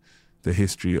understand the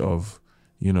history of,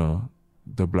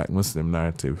 the Black Muslim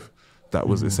narrative. That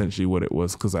was essentially what it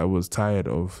was, because I was tired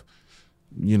of,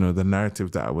 the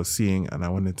narrative that I was seeing, and I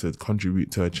wanted to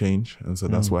contribute to a change. And so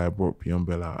that's why I brought Beyond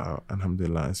Bilal out.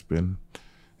 Alhamdulillah, it's been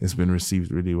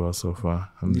received really well so far.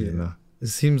 Alhamdulillah. Yeah. It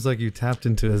seems like you tapped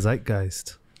into a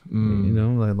zeitgeist. A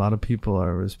lot of people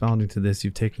are responding to this.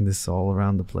 You've taken this all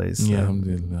around the place. Yeah,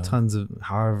 alhamdulillah. Tons of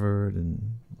Harvard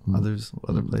and other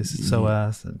places,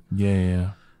 SOAS. And,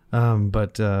 yeah.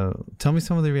 But tell me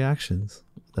some of the reactions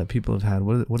that people have had.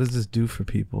 What does this do for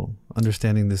people,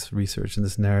 understanding this research and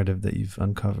this narrative that you've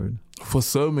uncovered? For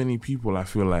so many people, I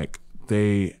feel like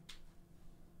they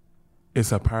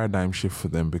it's a paradigm shift for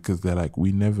them, because they're like,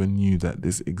 we never knew that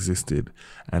this existed,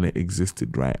 and it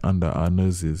existed right under our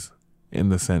noses, in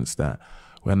the sense that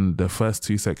when the first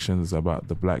two sections about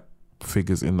the black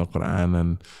figures in the Quran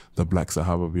and the black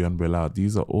Sahaba beyond Bilal,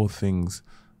 these are all things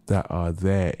that are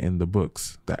there in the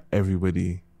books that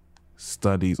everybody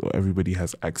studies or everybody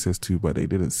has access to, but they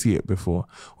didn't see it before,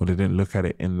 or they didn't look at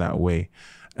it in that way,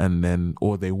 and then,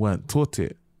 or they weren't taught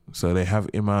it. So they have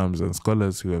imams and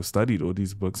scholars who have studied all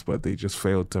these books, but they just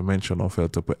failed to mention or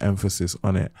failed to put emphasis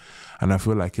on it. And I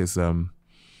feel like it's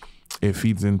it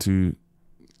feeds into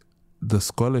the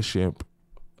scholarship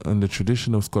and the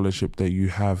traditional scholarship that you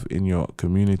have in your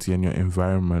community and your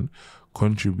environment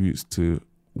contributes to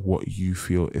what you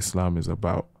feel Islam is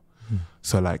about.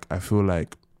 So like, I feel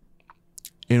like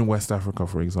in West Africa,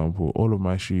 for example, all of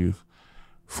my shuyukh,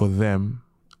 for them,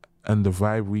 and the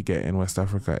vibe we get in West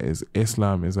Africa is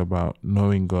Islam is about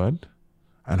knowing God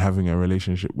and having a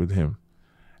relationship with him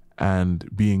and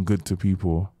being good to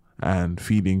people and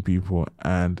feeding people,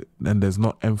 and there's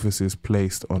not emphasis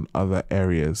placed on other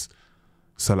areas.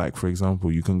 So like, for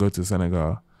example, you can go to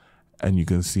Senegal and you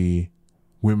can see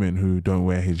women who don't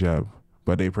wear hijab,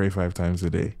 but they pray 5 times a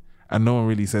day, and no one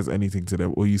really says anything to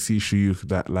them. Or you see shuyukh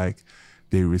that like,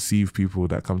 they receive people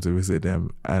that come to visit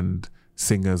them, and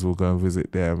singers will go and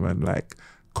visit them, and like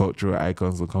cultural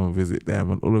icons will come and visit them,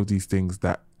 and all of these things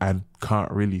that I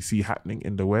can't really see happening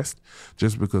in the West,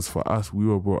 just because for us, we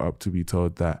were brought up to be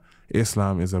told that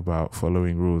Islam is about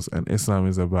following rules, and Islam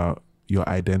is about your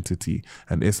identity,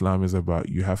 and Islam is about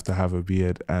you have to have a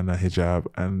beard and a hijab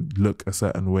and look a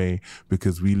certain way,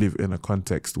 because we live in a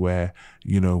context where,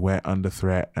 you know, we're under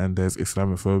threat and there's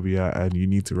Islamophobia, and you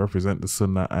need to represent the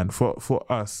Sunnah. And for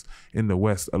us in the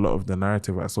West, a lot of the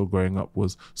narrative I saw growing up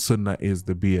was Sunnah is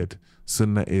the beard,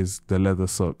 Sunnah is the leather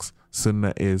socks,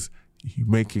 Sunnah is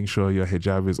making sure your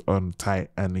hijab is on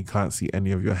tight and you can't see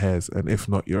any of your hairs, and if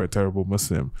not, you're a terrible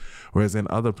Muslim. Whereas in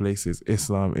other places,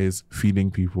 Islam is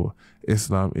feeding people,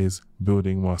 Islam is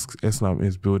building mosques, Islam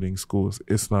is building schools,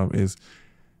 Islam is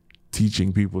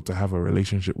teaching people to have a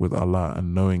relationship with Allah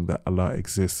and knowing that Allah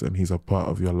exists and he's a part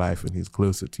of your life and he's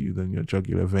closer to you than your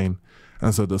jugular vein.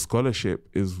 And so the scholarship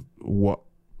is what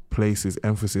places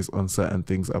emphasis on certain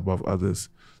things above others.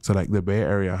 So like the Bay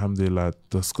Area, alhamdulillah,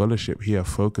 the scholarship here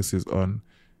focuses on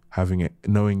having it,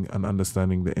 knowing and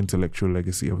understanding the intellectual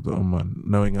legacy of the Ummah,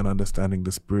 knowing and understanding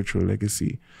the spiritual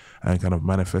legacy, and kind of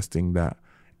manifesting that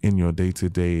in your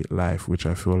day-to-day life, which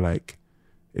I feel like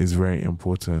is very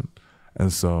important.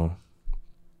 And so,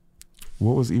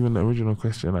 what was even the original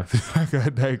question? I think like I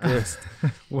digressed.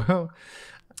 Well,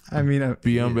 I mean,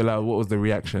 beyond Bilal, what was the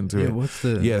reaction to it? What's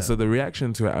the So the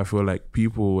reaction to it, I feel like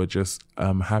people were just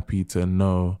happy to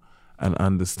know and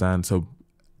understand. So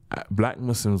black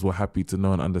Muslims were happy to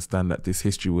know and understand that this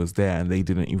history was there, and they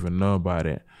didn't even know about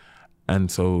it.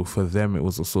 And so for them, it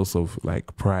was a source of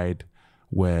like pride,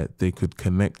 where they could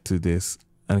connect to this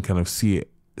and kind of see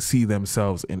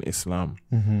themselves in Islam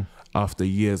after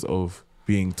years of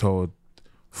being told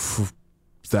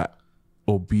that,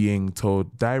 or being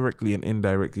told directly and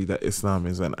indirectly that Islam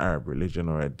is an Arab religion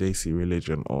or a Desi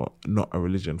religion or not a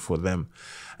religion for them.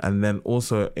 And then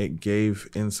also it gave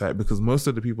insight, because most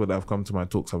of the people that have come to my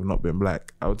talks have not been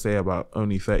black. I would say about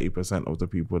only 30% of the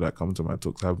people that come to my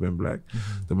talks have been black.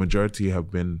 The majority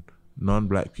have been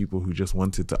non-black people who just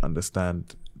wanted to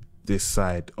understand this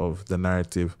side of the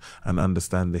narrative and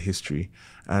understand the history.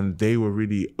 And they were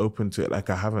really open to it. Like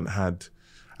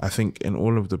I think in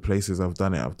all of the places I've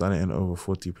done it in over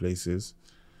 40 places,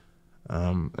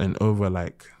 and over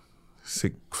like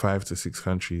 5 to 6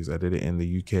 countries. I did it in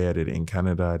the UK, I did it in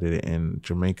Canada, I did it in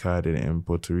Jamaica, I did it in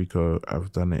Puerto Rico,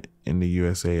 I've done it in the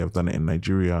USA, I've done it in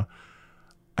Nigeria.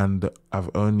 And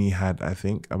I've only had, I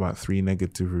think, about 3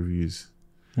 negative reviews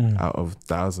out of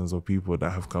thousands of people that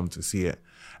have come to see it.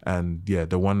 And yeah,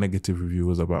 the one negative review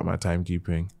was about my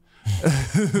timekeeping.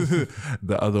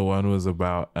 The other one was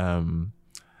about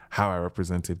how I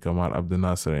represented Gamal Abdel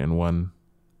Nasser in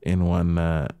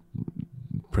one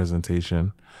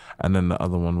presentation. And then the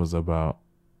other one was about,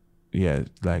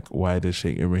 like, why does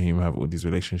Sheikh Ibrahim have all these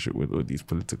relationships with all these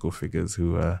political figures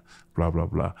who blah, blah,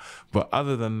 blah. But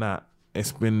other than that,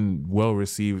 it's been well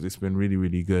received. It's been really,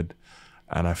 really good.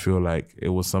 And I feel like it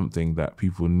was something that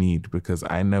people need, because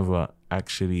I never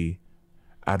actually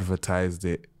advertised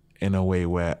it in a way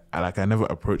where I never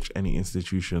approached any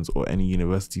institutions or any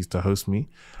universities to host me.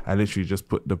 I literally just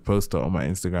put the poster on my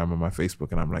Instagram and my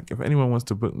Facebook, and I'm like, if anyone wants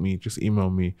to book me, just email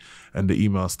me. And the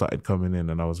emails started coming in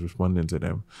and I was responding to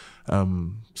them.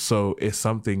 So it's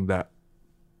something that,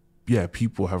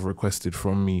 people have requested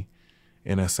from me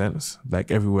in a sense.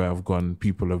 Like everywhere I've gone,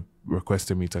 people have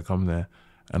requested me to come there.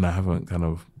 and I haven't kind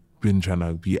of been trying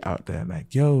to be out there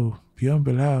like, yo, beyond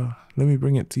Bilal, let me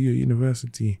bring it to your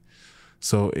university.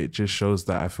 So it just shows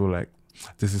that I feel like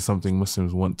this is something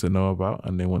Muslims want to know about,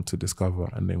 and they want to discover,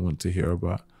 and they want to hear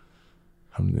about.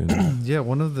 Yeah,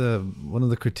 one of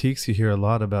the critiques you hear a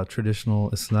lot about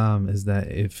traditional Islam is that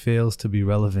it fails to be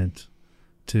relevant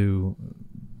to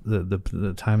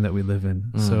the time that we live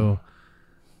in. So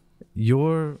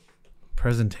your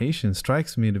presentation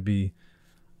strikes me to be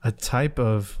a type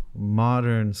of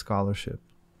modern scholarship,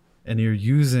 and you're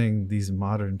using these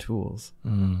modern tools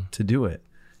to do it.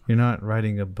 You're not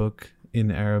writing a book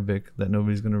in Arabic that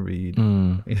nobody's going to read. I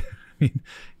mean,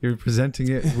 you're presenting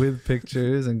it with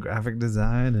pictures and graphic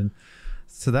design, and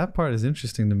so that part is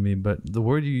interesting to me. But the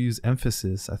word you use,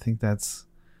 emphasis, I think that's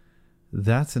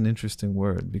an interesting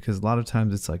word, because a lot of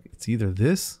times it's like it's either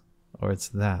this or it's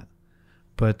that.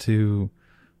 But to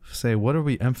say, what are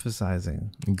we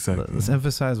emphasizing? Exactly. Let's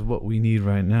emphasize what we need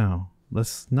right now.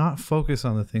 Let's not focus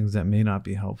on the things that may not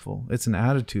be helpful. It's an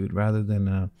attitude rather than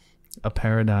a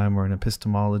paradigm or an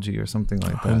epistemology or something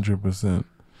like that. 100%.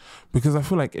 Because I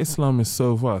feel like Islam is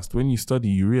so vast. When you study,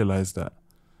 you realize that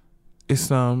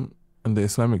Islam and the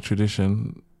Islamic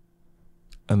tradition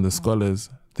and the scholars,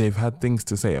 they've had things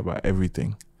to say about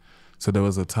everything. So there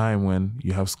was a time when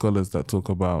you have scholars that talk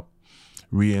about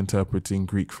reinterpreting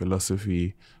Greek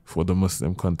philosophy for the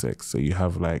Muslim context. So you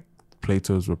have like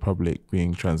Plato's Republic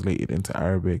being translated into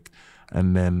Arabic,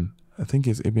 and then I think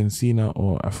it's Ibn Sina,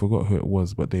 or I forgot who it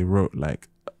was, but they wrote like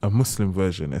a Muslim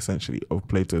version essentially of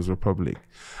Plato's Republic.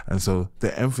 And so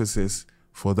the emphasis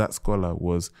for that scholar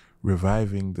was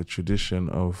reviving the tradition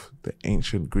of the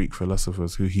ancient Greek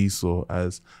philosophers who he saw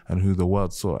as, and who the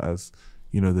world saw as,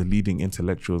 you know, the leading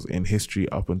intellectuals in history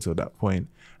up until that point,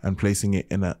 and placing it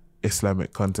in an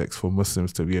Islamic context for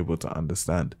Muslims to be able to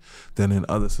understand. Then in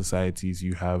other societies,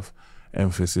 you have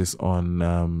emphasis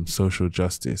on social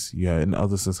justice. Yeah, in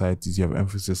other societies you have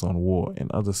emphasis on war. In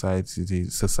other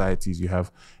societies you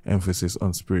have emphasis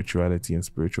on spirituality and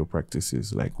spiritual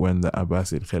practices. Like when the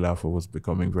Abbasid Khilafah was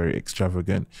becoming very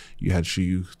extravagant, you had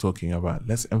shuyukh talking about,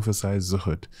 let's emphasize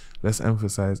zuhud, let's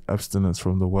emphasize abstinence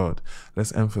from the world,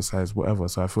 let's emphasize whatever.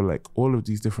 So I feel like all of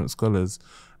these different scholars,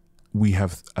 we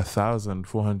have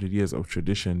 1,400 years of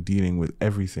tradition dealing with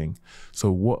everything.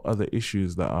 So what are the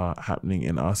issues that are happening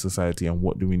in our society, and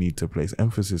what do we need to place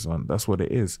emphasis on? That's what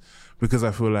it is. Because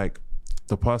I feel like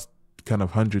the past kind of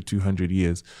 100, 200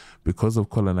 years, because of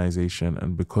colonization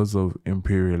and because of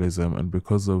imperialism and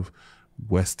because of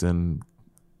Western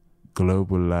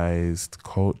globalized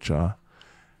culture,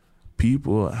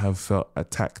 people have felt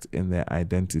attacked in their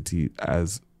identity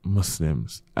as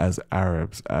Muslims, as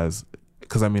Arabs, as...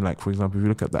 Because I mean, like, for example, if you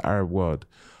look at the Arab world,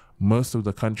 most of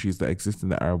the countries that exist in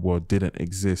the Arab world didn't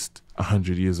exist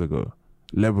 100 years ago.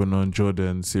 Lebanon,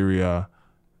 Jordan, Syria,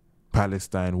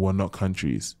 Palestine were not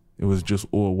countries. It was just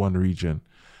all one region.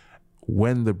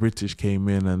 When the British came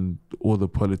in and all the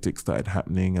politics started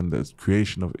happening and the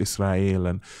creation of Israel,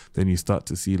 and then you start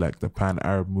to see like the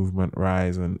Pan-Arab movement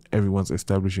rise and everyone's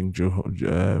establishing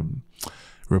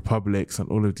republics and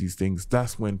all of these things,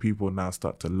 that's when people now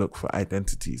start to look for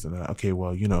identities. And they're like, okay,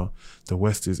 well, you know, the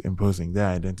West is imposing their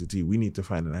identity. We need to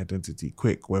find an identity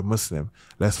quick. We're Muslim.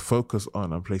 Let's focus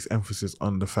on and place emphasis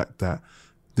on the fact that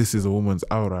this is a woman's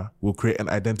aura. We'll create an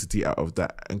identity out of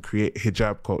that and create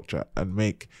hijab culture and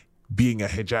make being a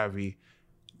hijabi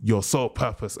your sole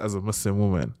purpose as a Muslim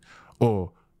woman,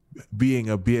 or being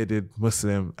a bearded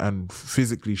Muslim and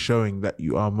physically showing that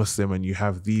you are Muslim and you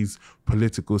have these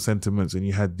political sentiments and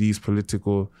you had these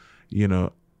political, you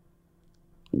know,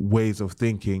 ways of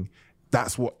thinking.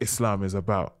 That's what Islam is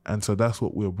about. And so that's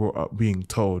what we're brought up being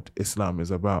told Islam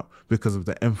is about, because of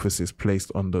the emphasis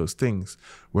placed on those things.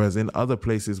 Whereas in other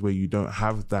places where you don't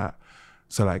have that,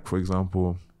 so like, for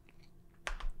example,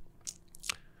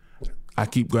 I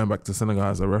keep going back to Senegal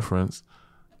as a reference,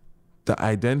 the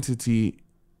identity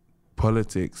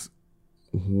politics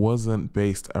wasn't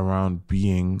based around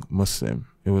being Muslim.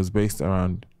 It was based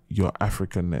around your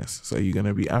Africanness. So you're going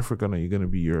to be African or you're going to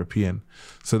be European.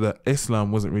 So that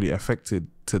Islam wasn't really affected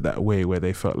to that way where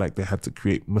they felt like they had to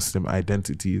create Muslim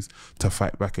identities to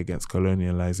fight back against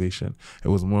colonialization. It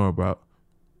was more about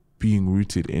being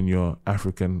rooted in your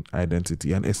African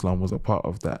identity, and Islam was a part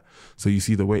of that. So you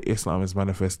see the way Islam is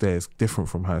manifest there is different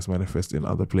from how it's manifest in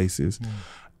other places.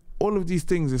 All of these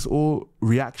things is all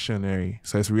reactionary.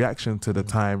 So it's reaction to the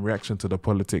time, reaction to the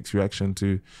politics, reaction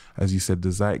to, as you said, the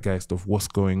zeitgeist of what's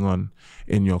going on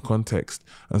in your context.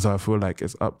 And so I feel like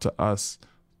it's up to us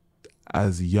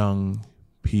as young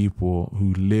people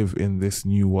who live in this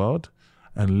new world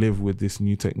and live with this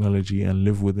new technology and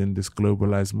live within this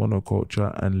globalized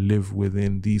monoculture and live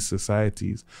within these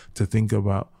societies to think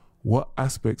about what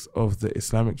aspects of the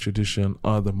Islamic tradition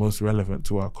are the most relevant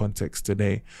to our context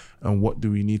today, and what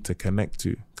do we need to connect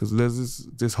to? Because there's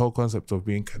this whole concept of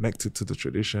being connected to the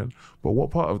tradition, but what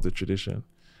part of the tradition?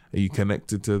 Are you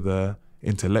connected to the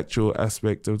intellectual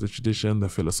aspect of the tradition, the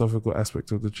philosophical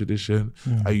aspect of the tradition?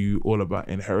 Are you all about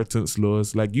inheritance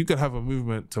laws? Like, you could have a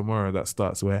movement tomorrow that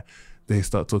starts where they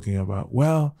start talking about,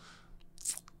 well,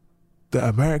 the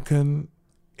American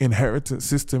inheritance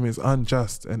system is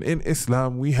unjust, and in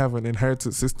Islam we have an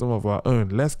inheritance system of our own.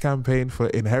 Let's campaign for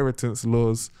inheritance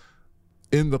laws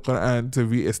in the Quran to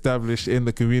be established in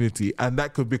the community, and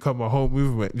that could become a whole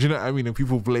movement. Do you know what I mean? And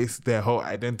people place their whole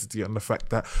identity on the fact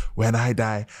that when I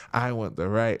die, I want the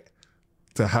right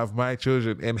to have my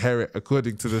children inherit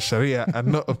according to the Sharia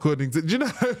and not according to, do you know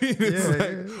what I mean?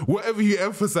 It's whatever you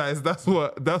emphasize, that's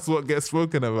what gets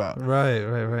spoken about.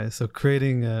 Right. So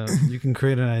creating, you can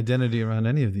create an identity around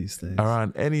any of these things.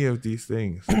 Around any of these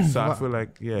things. So I feel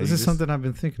like, this is something I've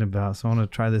been thinking about. So I want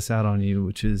to try this out on you,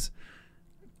 which is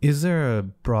there a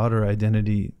broader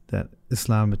identity that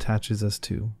Islam attaches us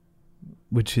to,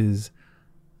 which is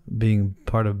being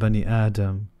part of Bani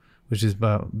Adam, which is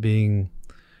about being,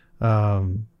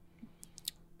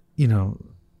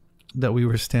 that we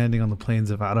were standing on the plains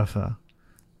of Arafah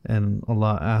and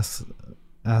Allah asks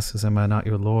us, am I not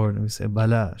your Lord? And we say,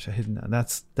 Bala, shahidna.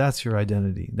 That's your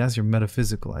identity. That's your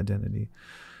metaphysical identity.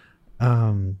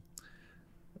 But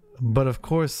of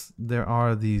course there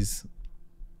are these,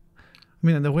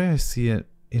 the way I see it,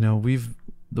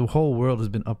 the whole world has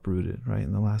been uprooted, right?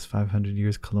 In the last 500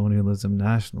 years, colonialism,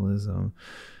 nationalism,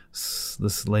 the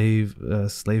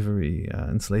slavery,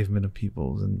 enslavement of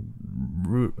peoples, and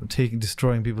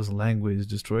destroying people's language,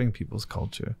 destroying people's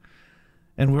culture.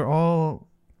 And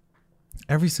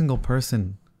every single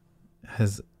person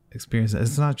has experienced it.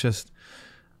 It's not just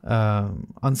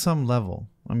on some level.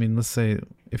 Let's say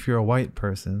if you're a white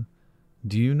person,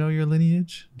 do you know your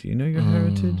lineage? Do you know your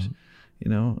heritage?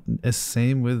 It's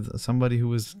same with somebody who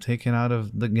was taken out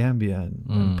of the Gambia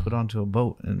and put onto a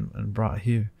boat and brought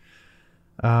here.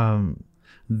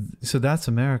 So that's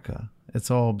America. It's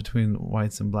all between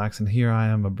whites and blacks. And here I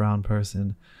am, a brown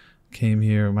person, came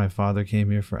here. My father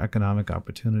came here for economic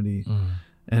opportunity.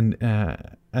 And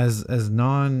as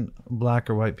non-black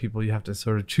or white people, you have to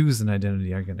sort of choose an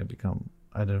identity. Are you going to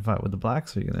identify with the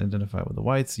blacks? Or are you going to identify with the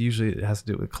whites? Usually it has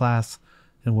to do with class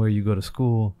and where you go to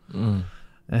school.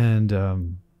 And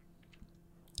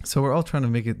so we're all trying to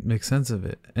make sense of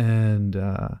it. And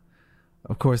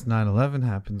of course 9/11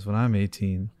 happens when I'm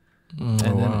 18.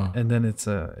 And then it's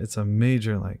a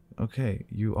major, like, okay,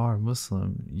 you are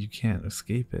Muslim, you can't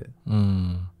escape it.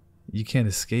 You can't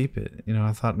escape it.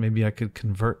 I thought maybe I could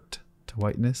convert to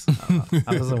whiteness.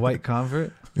 I was a white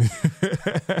convert.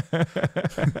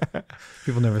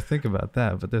 People never think about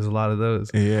that, but there's a lot of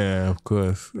those. Yeah, of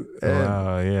course.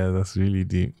 Wow, yeah, that's really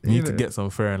deep. You need to get some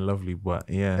Fair and Lovely, but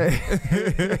yeah.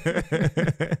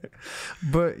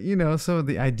 But so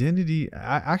the identity,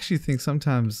 I actually think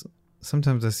sometimes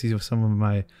I see some of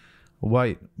my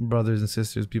white brothers and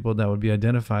sisters, people that would be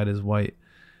identified as white,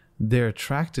 they're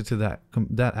attracted to that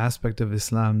aspect of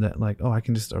Islam that, like, oh, I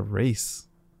can just erase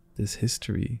this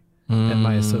history and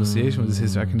my association with this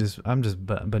history. I'm just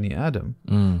Bani Adam.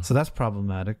 So that's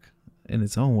problematic in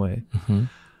its own way.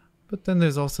 But then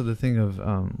there's also the thing of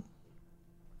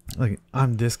like,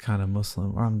 I'm this kind of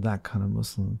Muslim or I'm that kind of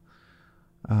Muslim.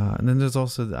 And then there's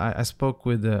also, I spoke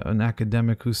with an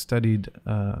academic who studied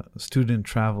student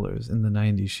travelers in the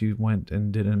 90s. She went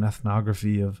and did an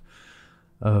ethnography of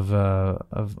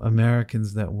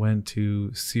Americans that went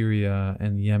to Syria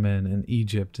and Yemen and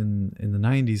Egypt in the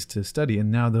 90s to study.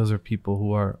 And now those are people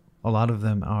who a lot of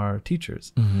them are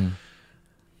teachers.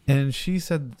 And she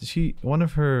said, one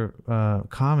of her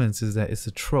comments is that it's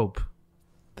a trope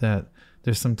that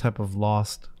there's some type of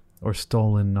lost or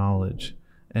stolen knowledge.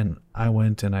 And I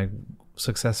went and I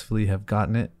successfully have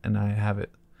gotten it and I have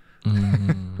it.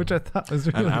 Which I thought was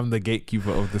really... And I'm the gatekeeper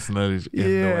of this knowledge in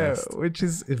the West. Which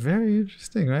is very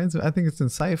interesting, right? So I think it's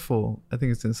insightful.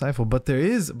 But there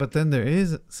is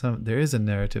a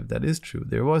narrative that is true.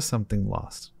 There was something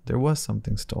lost. There was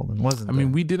something stolen, wasn't there?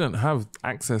 We didn't have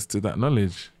access to that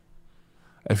knowledge.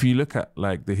 If you look at,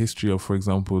 like, the history of, for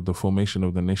example, the formation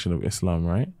of the Nation of Islam,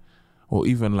 right? Or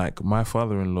even, like, my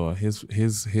father-in-law,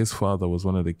 his father was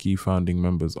one of the key founding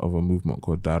members of a movement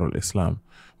called Darul Islam,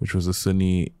 which was a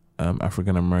Sunni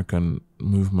African-American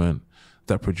movement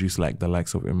that produced like the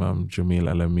likes of Imam Jamil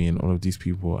Alamin, all of these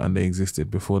people, and they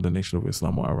existed before the Nation of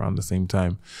Islam or around the same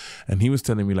time. And he was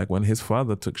telling me, like, when his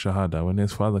father took Shahada, when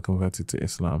his father converted to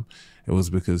Islam, it was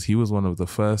because he was one of the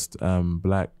first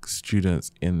black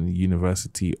students in the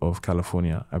University of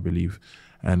California, I believe.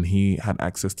 And he had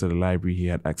access to the library, he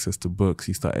had access to books,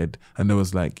 he started, and there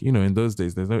was like, you know, in those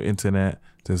days, there's no internet,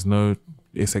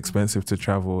 it's expensive to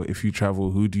travel. If you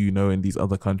travel, who do you know in these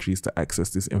other countries to access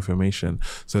this information?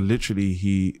 So literally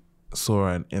he saw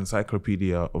an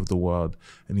encyclopedia of the world,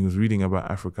 and he was reading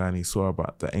about Africa, and he saw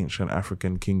about the ancient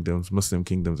African kingdoms, Muslim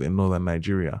kingdoms in northern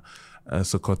Nigeria,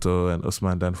 Sokoto and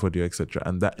Usman Dan Fodio, etc.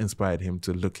 And that inspired him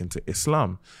to look into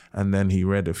Islam. And then he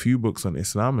read a few books on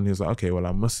Islam, and he was like, okay, well,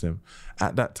 I'm Muslim.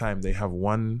 At that time, they have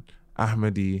one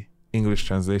Ahmadi English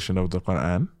translation of the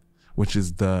Quran, which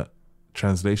is the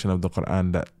translation of the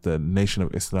Quran that the Nation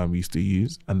of Islam used to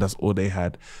use, and that's all they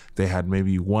had. They had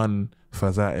maybe one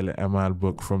Faza'il Amal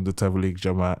book from the Tabligh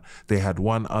Jamaat. They had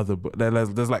one other book.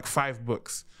 There's like 5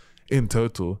 books in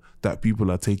total that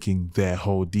people are taking their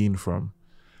whole deen from.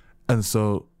 And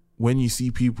so when you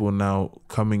see people now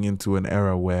coming into an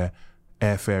era where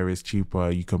airfare is cheaper,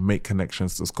 you can make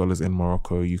connections to scholars in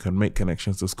Morocco, you can make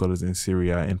connections to scholars in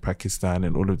Syria, in Pakistan,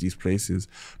 and all of these places,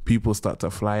 people start to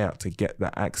fly out to get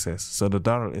that access. So the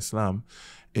Dar al-Islam,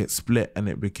 it split and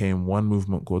it became one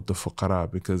movement called the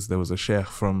Fuqara, because there was a sheikh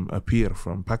from a pir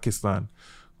from Pakistan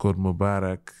called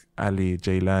Mubarak Ali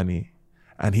Jailani,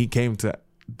 and he came to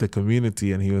the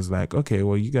community and he was like, okay,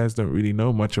 well, you guys don't really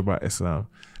know much about Islam,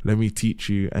 let me teach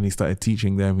you. And he started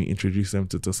teaching them. He introduced them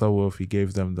to Tasawwuf. He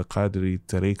gave them the Qadri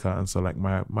Tariqa. And so like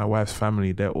my wife's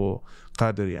family, they're all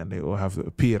Qadri, and they all have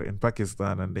a pir in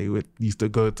Pakistan, and they used to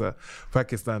go to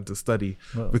Pakistan to study.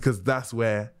 Wow. Because that's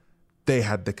where they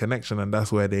had the connection, and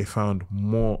that's where they found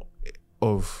more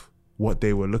of what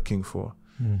they were looking for,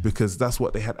 because that's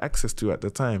what they had access to at the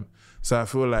time. So I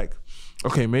feel like,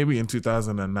 okay, maybe in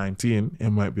 2019, it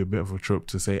might be a bit of a trope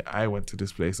to say I went to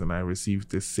this place and I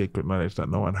received this sacred knowledge that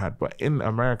no one had. But in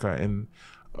America, in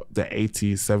the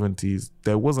 80s, 70s,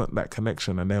 there wasn't that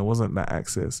connection and there wasn't that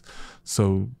access.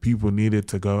 So people needed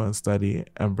to go and study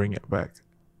and bring it back,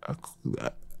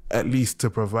 at least to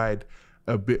provide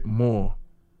a bit more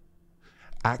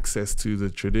access to the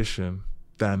tradition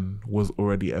than was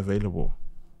already available.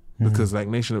 Because like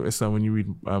Nation of Islam, when you read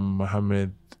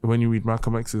when you read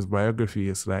Malcolm X's biography,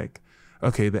 it's like,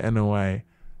 okay, the NOI,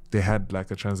 they had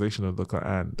like a translation of the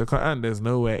Quran. The Quran, there's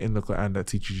nowhere in the Quran that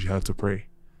teaches you how to pray.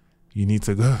 You need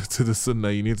to go to the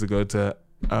Sunnah, you need to go to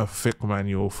a fiqh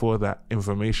manual for that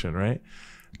information, right?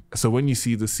 So when you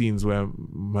see the scenes where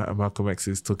Malcolm X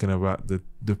is talking about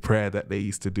the prayer that they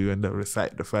used to do, and they'll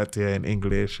recite the Fatiha in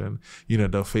English, and you know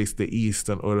they'll face the East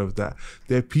and all of that,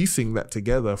 they're piecing that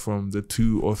together from the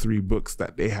 2 or 3 books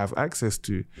that they have access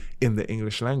to in the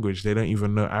English language. They don't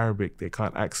even know Arabic, they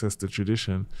can't access the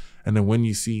tradition. And then when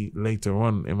you see later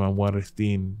on Imam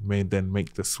Warithin then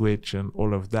make the switch and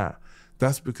all of that,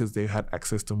 that's because they had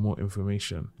access to more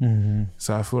information.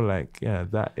 So I feel like, yeah,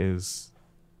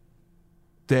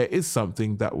 there is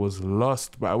something that was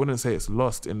lost, but I wouldn't say it's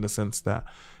lost in the sense that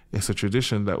it's a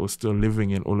tradition that was still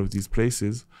living in all of these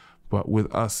places. But with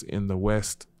us in the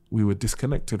West, we were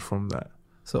disconnected from that.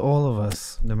 So all of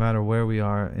us, no matter where we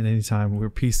are in any time, we're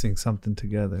piecing something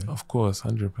together. Of course,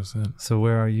 100%. So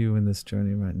where are you in this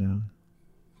journey right now?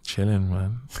 Chilling,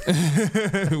 man.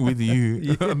 With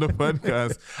you on the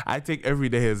podcast. I take every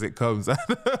day as it comes.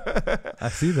 I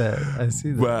see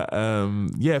that. But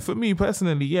yeah, for me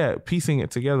personally, yeah, piecing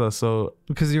it together. So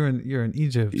because you're in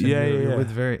Egypt, and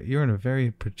you're in a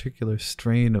very particular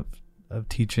strain of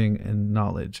teaching and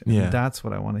knowledge, and that's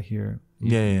what I want to hear.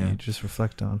 You just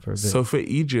reflect on for a bit. So for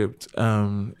Egypt,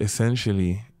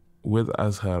 essentially with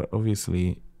Azhar,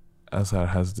 obviously Azhar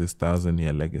has this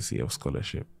 1,000-year legacy of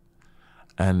scholarship.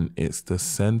 And it's the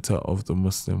center of the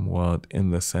Muslim world in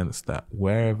the sense that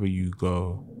wherever you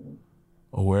go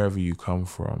or wherever you come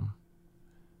from,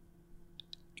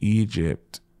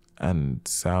 Egypt and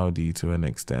Saudi to an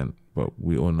extent, but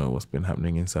we all know what's been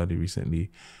happening in Saudi recently,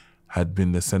 had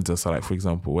been the center. So like, for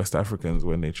example, West Africans,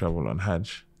 when they travel on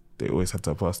Hajj, they always had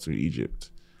to pass through Egypt.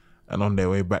 And on their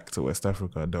way back to West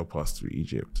Africa, they'll pass through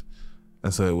Egypt.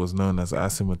 And so it was known as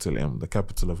Asimatul Ilm, the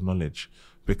capital of knowledge,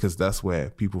 because that's where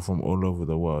people from all over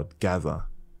the world gather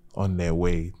on their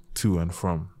way to and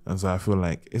from. And so I feel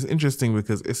like it's interesting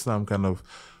because Islam kind of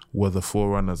were the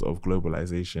forerunners of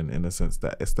globalization in the sense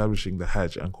that establishing the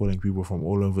Hajj and calling people from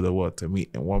all over the world to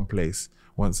meet in one place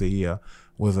once a year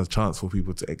was a chance for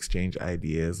people to exchange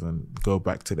ideas and go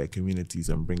back to their communities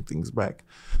and bring things back.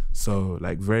 So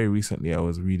like very recently I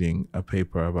was reading a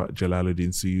paper about Jalaluddin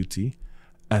Suyuti,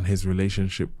 and his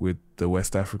relationship with the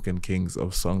West African kings of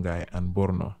Songhai and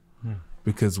Borno.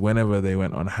 Because whenever they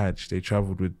went on Hajj, they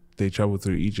traveled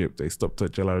through Egypt. They stopped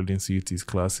at Jalaluddin Suyuti's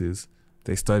classes.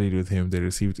 They studied with him. They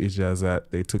received ijazat.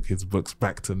 They took his books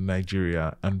back to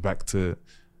Nigeria and back to,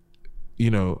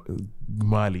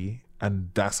 Mali. And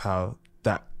that's how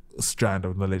that strand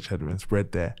of knowledge had been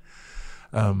spread there.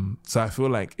 So I feel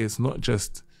like it's not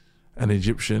just an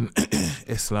Egyptian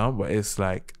Islam, but it's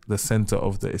like the center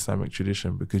of the Islamic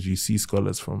tradition, because you see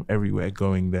scholars from everywhere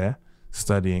going there,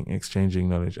 studying, exchanging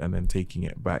knowledge, and then taking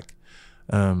it back.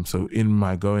 So in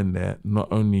my going there,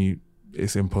 not only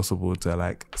it's impossible to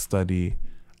like study,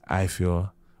 I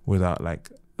feel, without like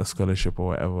a scholarship or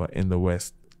whatever in the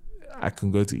West. I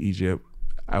can go to Egypt,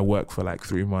 I work for like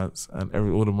 3 months, and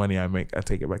all the money I make, I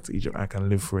take it back to Egypt. I can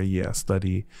live for a year,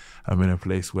 study. I'm in a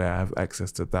place where I have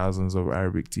access to thousands of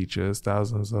Arabic teachers,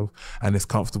 and it's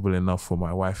comfortable enough for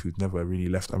my wife, who'd never really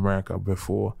left America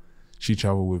before she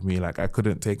traveled with me. Like, I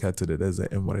couldn't take her to the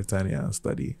desert in Mauritania and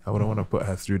study. I wouldn't want to put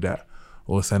her through that.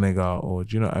 Or Senegal, or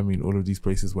do you know what I mean? All of these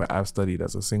places where I've studied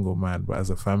as a single man, but as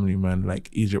a family man, like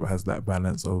Egypt has that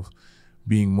balance of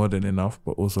being modern enough,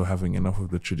 but also having enough of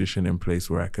the tradition in place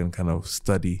where I can kind of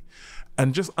study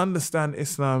and just understand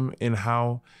Islam in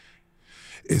how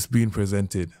it's being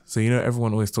presented. So,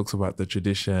 everyone always talks about the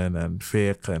tradition and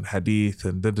fiqh and hadith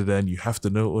and and you have to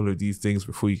know all of these things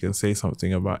before you can say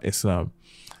something about Islam.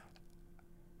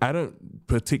 I don't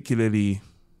particularly,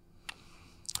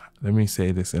 let me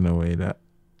say this in a way that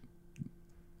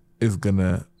is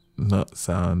gonna not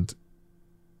sound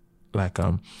like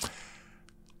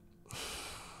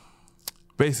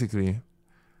basically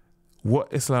what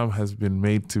Islam has been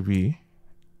made to be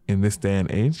in this day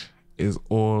and age is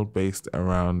all based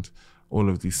around all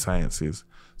of these sciences.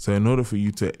 So in order for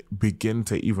you to begin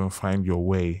to even find your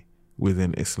way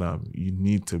within Islam, you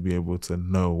need to be able to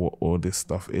know what all this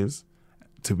stuff is,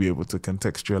 to be able to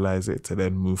contextualize it, to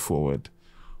then move forward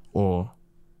or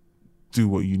do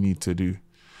what you need to do.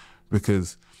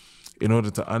 Because in order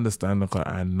to understand the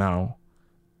Quran now,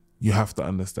 you have to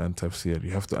understand tafsir,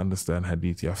 you have to understand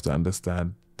hadith, you have to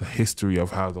understand the history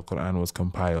of how the Quran was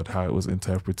compiled, how it was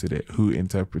interpreted, who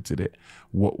interpreted it,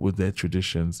 what were their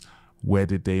traditions, where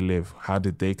did they live, how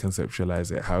did they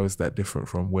conceptualize it, how is that different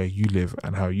from where you live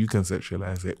and how you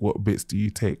conceptualize it, what bits do you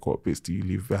take, what bits do you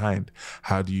leave behind,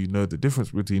 how do you know the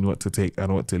difference between what to take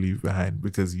and what to leave behind,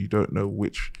 because you don't know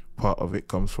which part of it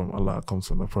comes from Allah, comes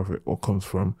from the Prophet, or comes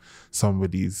from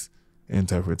somebody's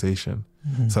interpretation.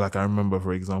 So like I remember,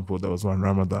 for example, there was one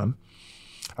Ramadan,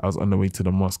 I was on the way to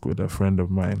the mosque with a friend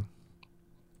of mine.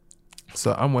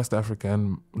 So I'm West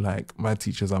African, like my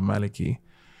teachers are Maliki.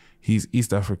 He's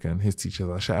East African, his teachers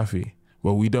are Shafi.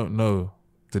 But we don't know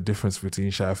the difference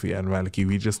between Shafi and Maliki.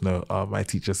 We just know, oh, my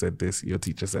teacher said this, your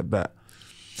teacher said that.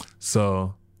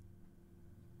 So,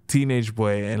 teenage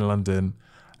boy in London,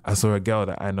 I saw a girl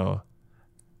that I know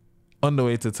on the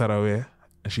way to Taraweeh,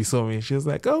 and she saw me and she was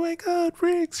like, oh my God,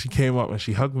 Briggs. She came up and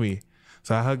she hugged me.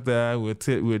 So I hugged her, we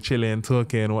were chilling,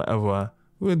 talking, whatever.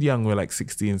 We were young, we were like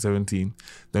 16, 17.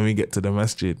 Then we get to the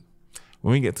masjid.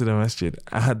 When we get to the masjid,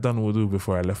 I had done wudu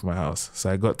before I left my house.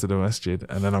 So I got to the masjid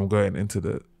and then I'm going into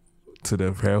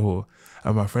the prayer hall.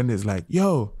 And my friend is like,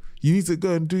 yo, you need to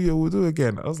go and do your wudu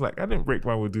again. I was like, I didn't break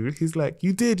my wudu. He's like,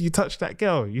 you did. You touched that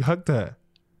girl. You hugged her.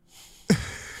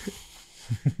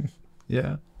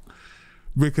 Yeah.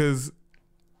 Because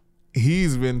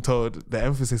he's been told, the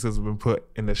emphasis has been put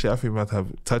in the Shafi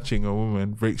madhab, touching a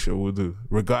woman breaks your wudu,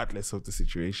 regardless of the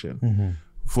situation.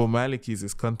 For Malikis,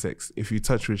 it's context. If you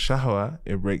touch with shahwa,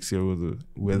 it breaks your wudu.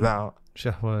 Without...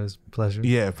 Shahwa is pleasure.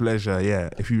 Yeah, pleasure, yeah.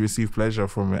 If you receive pleasure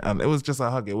from it. And it was just a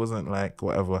hug. It wasn't like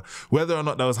whatever. Whether or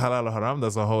not that was halal or haram,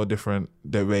 that's a whole different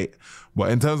debate.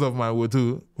 But in terms of my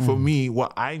wudu, for me,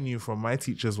 what I knew from my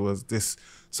teachers was this.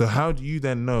 So how do you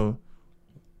then know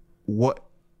what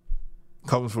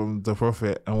comes from the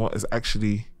Prophet and what is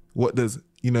actually... What does,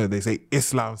 they say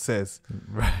Islam says.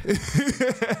 Right.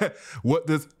 What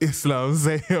does Islam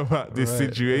say about this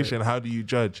situation? Right. How do you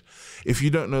judge? If you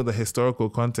don't know the historical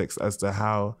context as to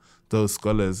how those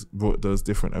scholars brought those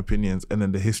different opinions, and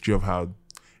then the history of how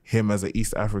him as an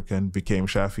East African became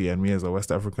Shafi and me as a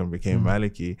West African became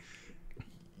Maliki,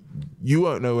 you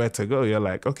won't know where to go. You're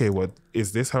like, okay, what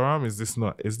is this haram? Is this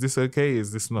not? Is this okay?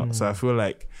 Is this not? So I feel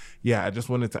like, I just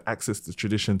wanted to access the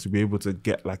tradition to be able to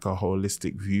get like a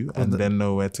holistic view and then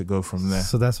know where to go from there.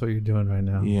 So that's what you're doing right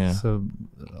now. Yeah. So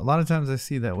a lot of times I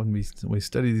see that when we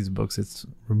study these books, it's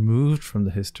removed from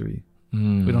the history.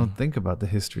 We don't think about the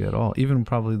history at all, even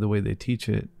probably the way they teach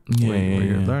it, where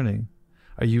you're learning.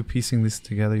 Are you piecing this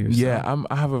together yourself? Yeah,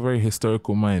 I have a very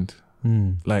historical mind.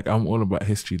 Like, I'm all about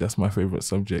history. That's my favorite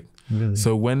subject. Really?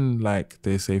 So when, like,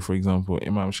 they say, for example,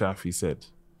 Imam Shafi said,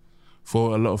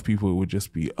 for a lot of people, it would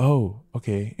just be, oh,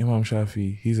 okay, Imam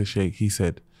Shafi, he's a sheikh, he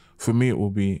said. For me, it will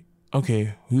be,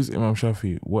 okay, who's Imam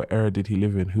Shafi? What era did he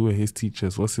live in? Who are his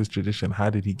teachers? What's his tradition? How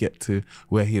did he get to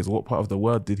where he is? What part of the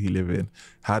world did he live in?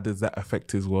 How does that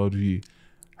affect his worldview?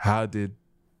 How did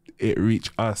it reach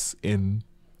us in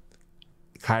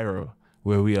Cairo,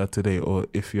 where we are today? Or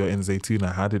if you're in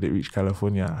Zaytuna, how did it reach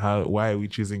California? Why are we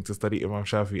choosing to study Imam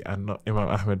Shafi and not Imam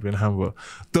Ahmed bin Hanbal?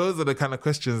 Those are the kind of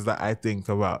questions that I think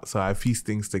about. So I piece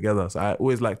things together. So I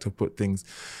always like to put things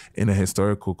in a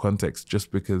historical context,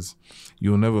 just because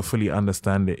you'll never fully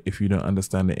understand it if you don't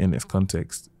understand it in its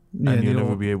context. Yeah, and you'll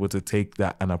never be able to take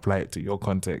that and apply it to your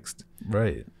context.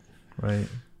 Right.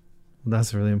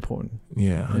 That's really important.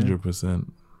 Yeah,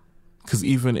 100%. Because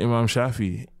even Imam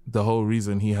Shafi, the whole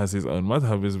reason he has his own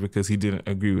madhab is because he didn't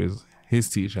agree with his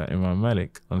teacher, Imam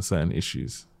Malik, on certain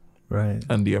issues. Right.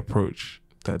 And the approach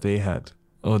that they had,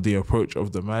 or the approach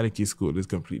of the Maliki school, is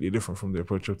completely different from the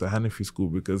approach of the Hanafi school,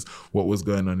 because what was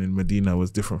going on in Medina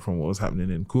was different from what was happening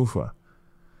in Kufa.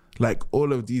 Like,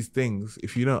 all of these things,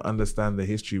 if you don't understand the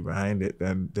history behind it,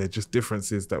 then they're just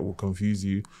differences that will confuse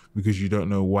you, because you don't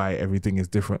know why everything is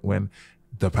different, when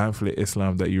the pamphlet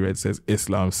Islam that you read says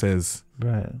Islam says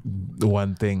the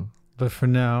one thing. But for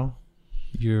now,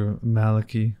 you're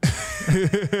Maliki.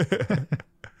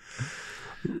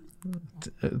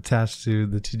 Attached to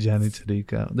the Tijani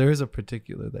Tariqa. There is a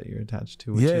particular that you're attached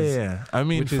to, which is I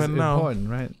mean, which for is now, important,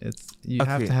 right? You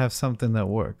have to have something that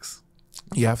works.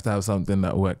 You have to have something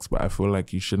that works, but I feel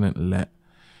like you shouldn't let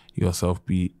yourself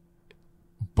be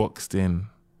boxed in,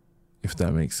 if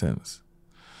that makes sense.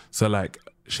 So, like,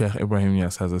 Sheikh Ibrahim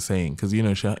Yas has a saying, because you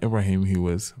know Sheikh Ibrahim, he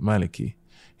was Maliki,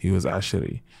 he was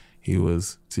Ashari, he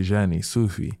was Tijani,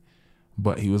 Sufi,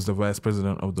 but he was the vice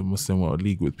president of the Muslim World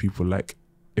League with people like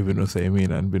Ibn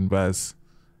Uthaymeen and Bin Baz,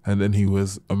 and then he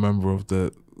was a member of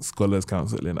the Scholars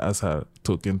Council in Azhar,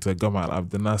 talking to Gamal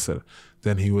Abdel Nasser.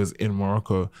 Then he was in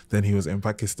Morocco, then he was in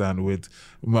Pakistan with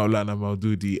Maulana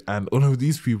Maududi and all of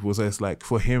these people. So it's like,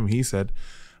 for him, he said,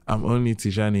 I'm only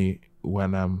Tijani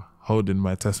when I'm holding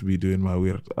my tasbih, doing my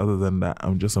wird. Other than that,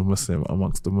 I'm just a Muslim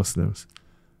amongst the Muslims.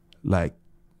 Like,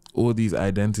 all these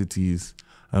identities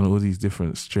and all these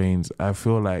different strains, I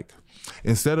feel like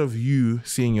instead of you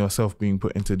seeing yourself being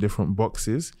put into different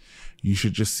boxes, you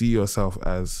should just see yourself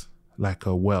as like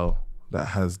a well that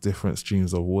has different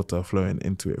streams of water flowing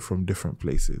into it from different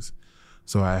places.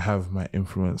 So I have my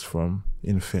influence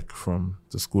in fiqh from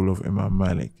the school of Imam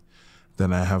Malik.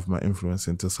 Then I have my influence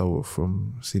in Tasawwuf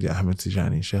from Sidi Ahmed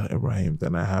Tijani, Sheikh Ibrahim.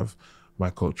 Then I have my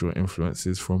cultural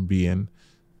influences from being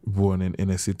born in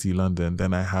inner city London.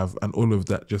 Then I have, and all of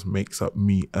that just makes up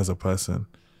me as a person.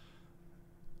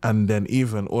 And then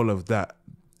even all of that,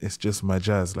 it's just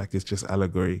majaz, like it's just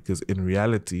allegory, because in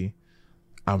reality,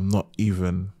 I'm not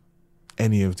even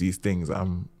any of these things.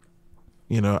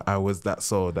 I was that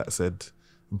soul that said,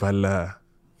 Bala,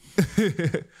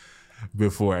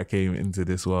 before I came into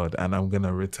this world, and I'm going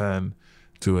to return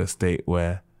to a state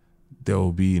where there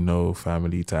will be no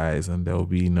family ties, and there will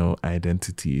be no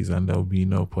identities, and there will be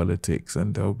no politics,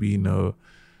 and there will be no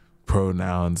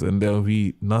pronouns, and there will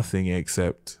be nothing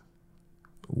except,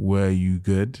 were you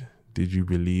good? Did you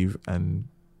believe? And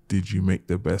did you make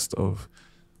the best of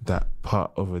that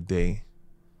part of a day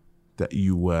that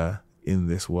you were in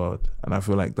this world? And I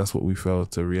feel like that's what we fail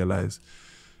to realize.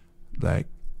 Like,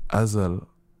 Azal,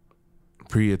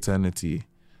 pre-eternity,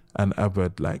 and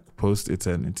Abad, like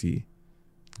post-eternity,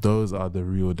 those are the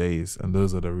real days and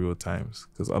those are the real times.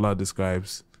 Because Allah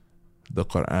describes the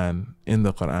Quran, in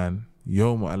the Quran,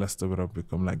 Yawma alasta bi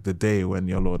rabbikum, like the day when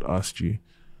your Lord asked you.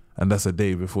 And that's a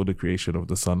day before the creation of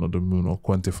the sun or the moon, or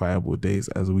quantifiable days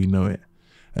as we know it.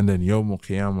 And then Yawmul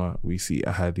Qiyamah, we see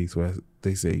a hadith where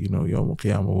they say, Yawmul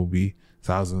Qiyamah will be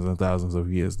thousands and thousands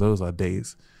of years. Those are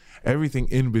days. Everything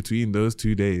in between those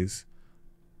 2 days,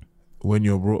 when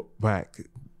you're brought back,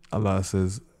 Allah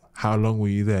says, how long were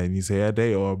you there? And you say a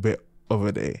day or a bit of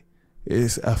a day.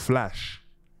 It's a flash.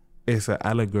 It's an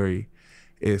allegory.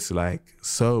 It's like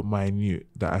so minute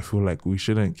that I feel like we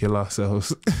shouldn't kill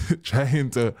ourselves trying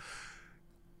to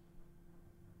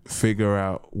figure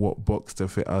out what box to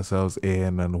fit ourselves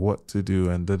in and what to do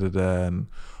and da-da-da and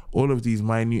all of these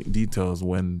minute details,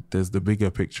 when there's the bigger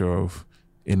picture of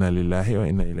inna lillahi wa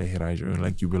inna ilayhi raji'un,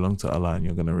 like you belong to Allah and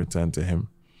you're going to return to Him.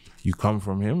 You come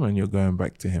from Him and you're going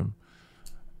back to Him.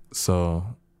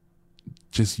 So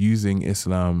just using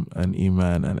Islam and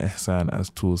Iman and Ihsan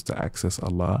as tools to access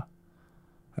Allah,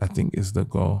 I think is the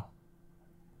goal,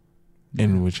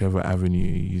 in whichever avenue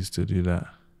you use to do that.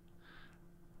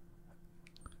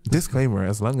 Disclaimer: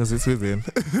 as long as it's within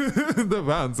the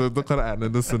bounds of the Quran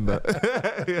and the Sunnah.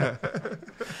 Yeah.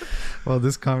 Well,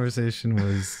 this conversation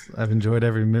I've enjoyed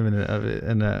every minute of it,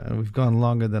 and we've gone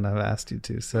longer than I've asked you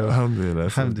to. So, Alhamdulillah.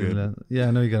 alhamdulillah. Yeah,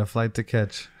 I know you got a flight to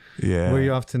catch. Yeah. Where are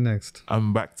you off to next?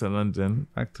 I'm back to London.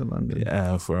 Back to London.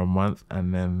 Yeah, for a month,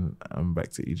 and then I'm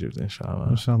back to Egypt, inshallah.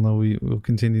 Inshallah, will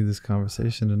continue this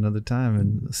conversation another time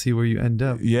and see where you end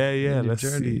up. Yeah. Let's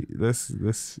see.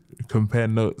 Let's compare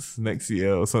notes next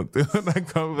year or something. When I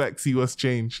come back, see what's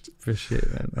changed. Appreciate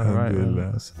it, man. All right.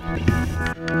 Alhamdulillah.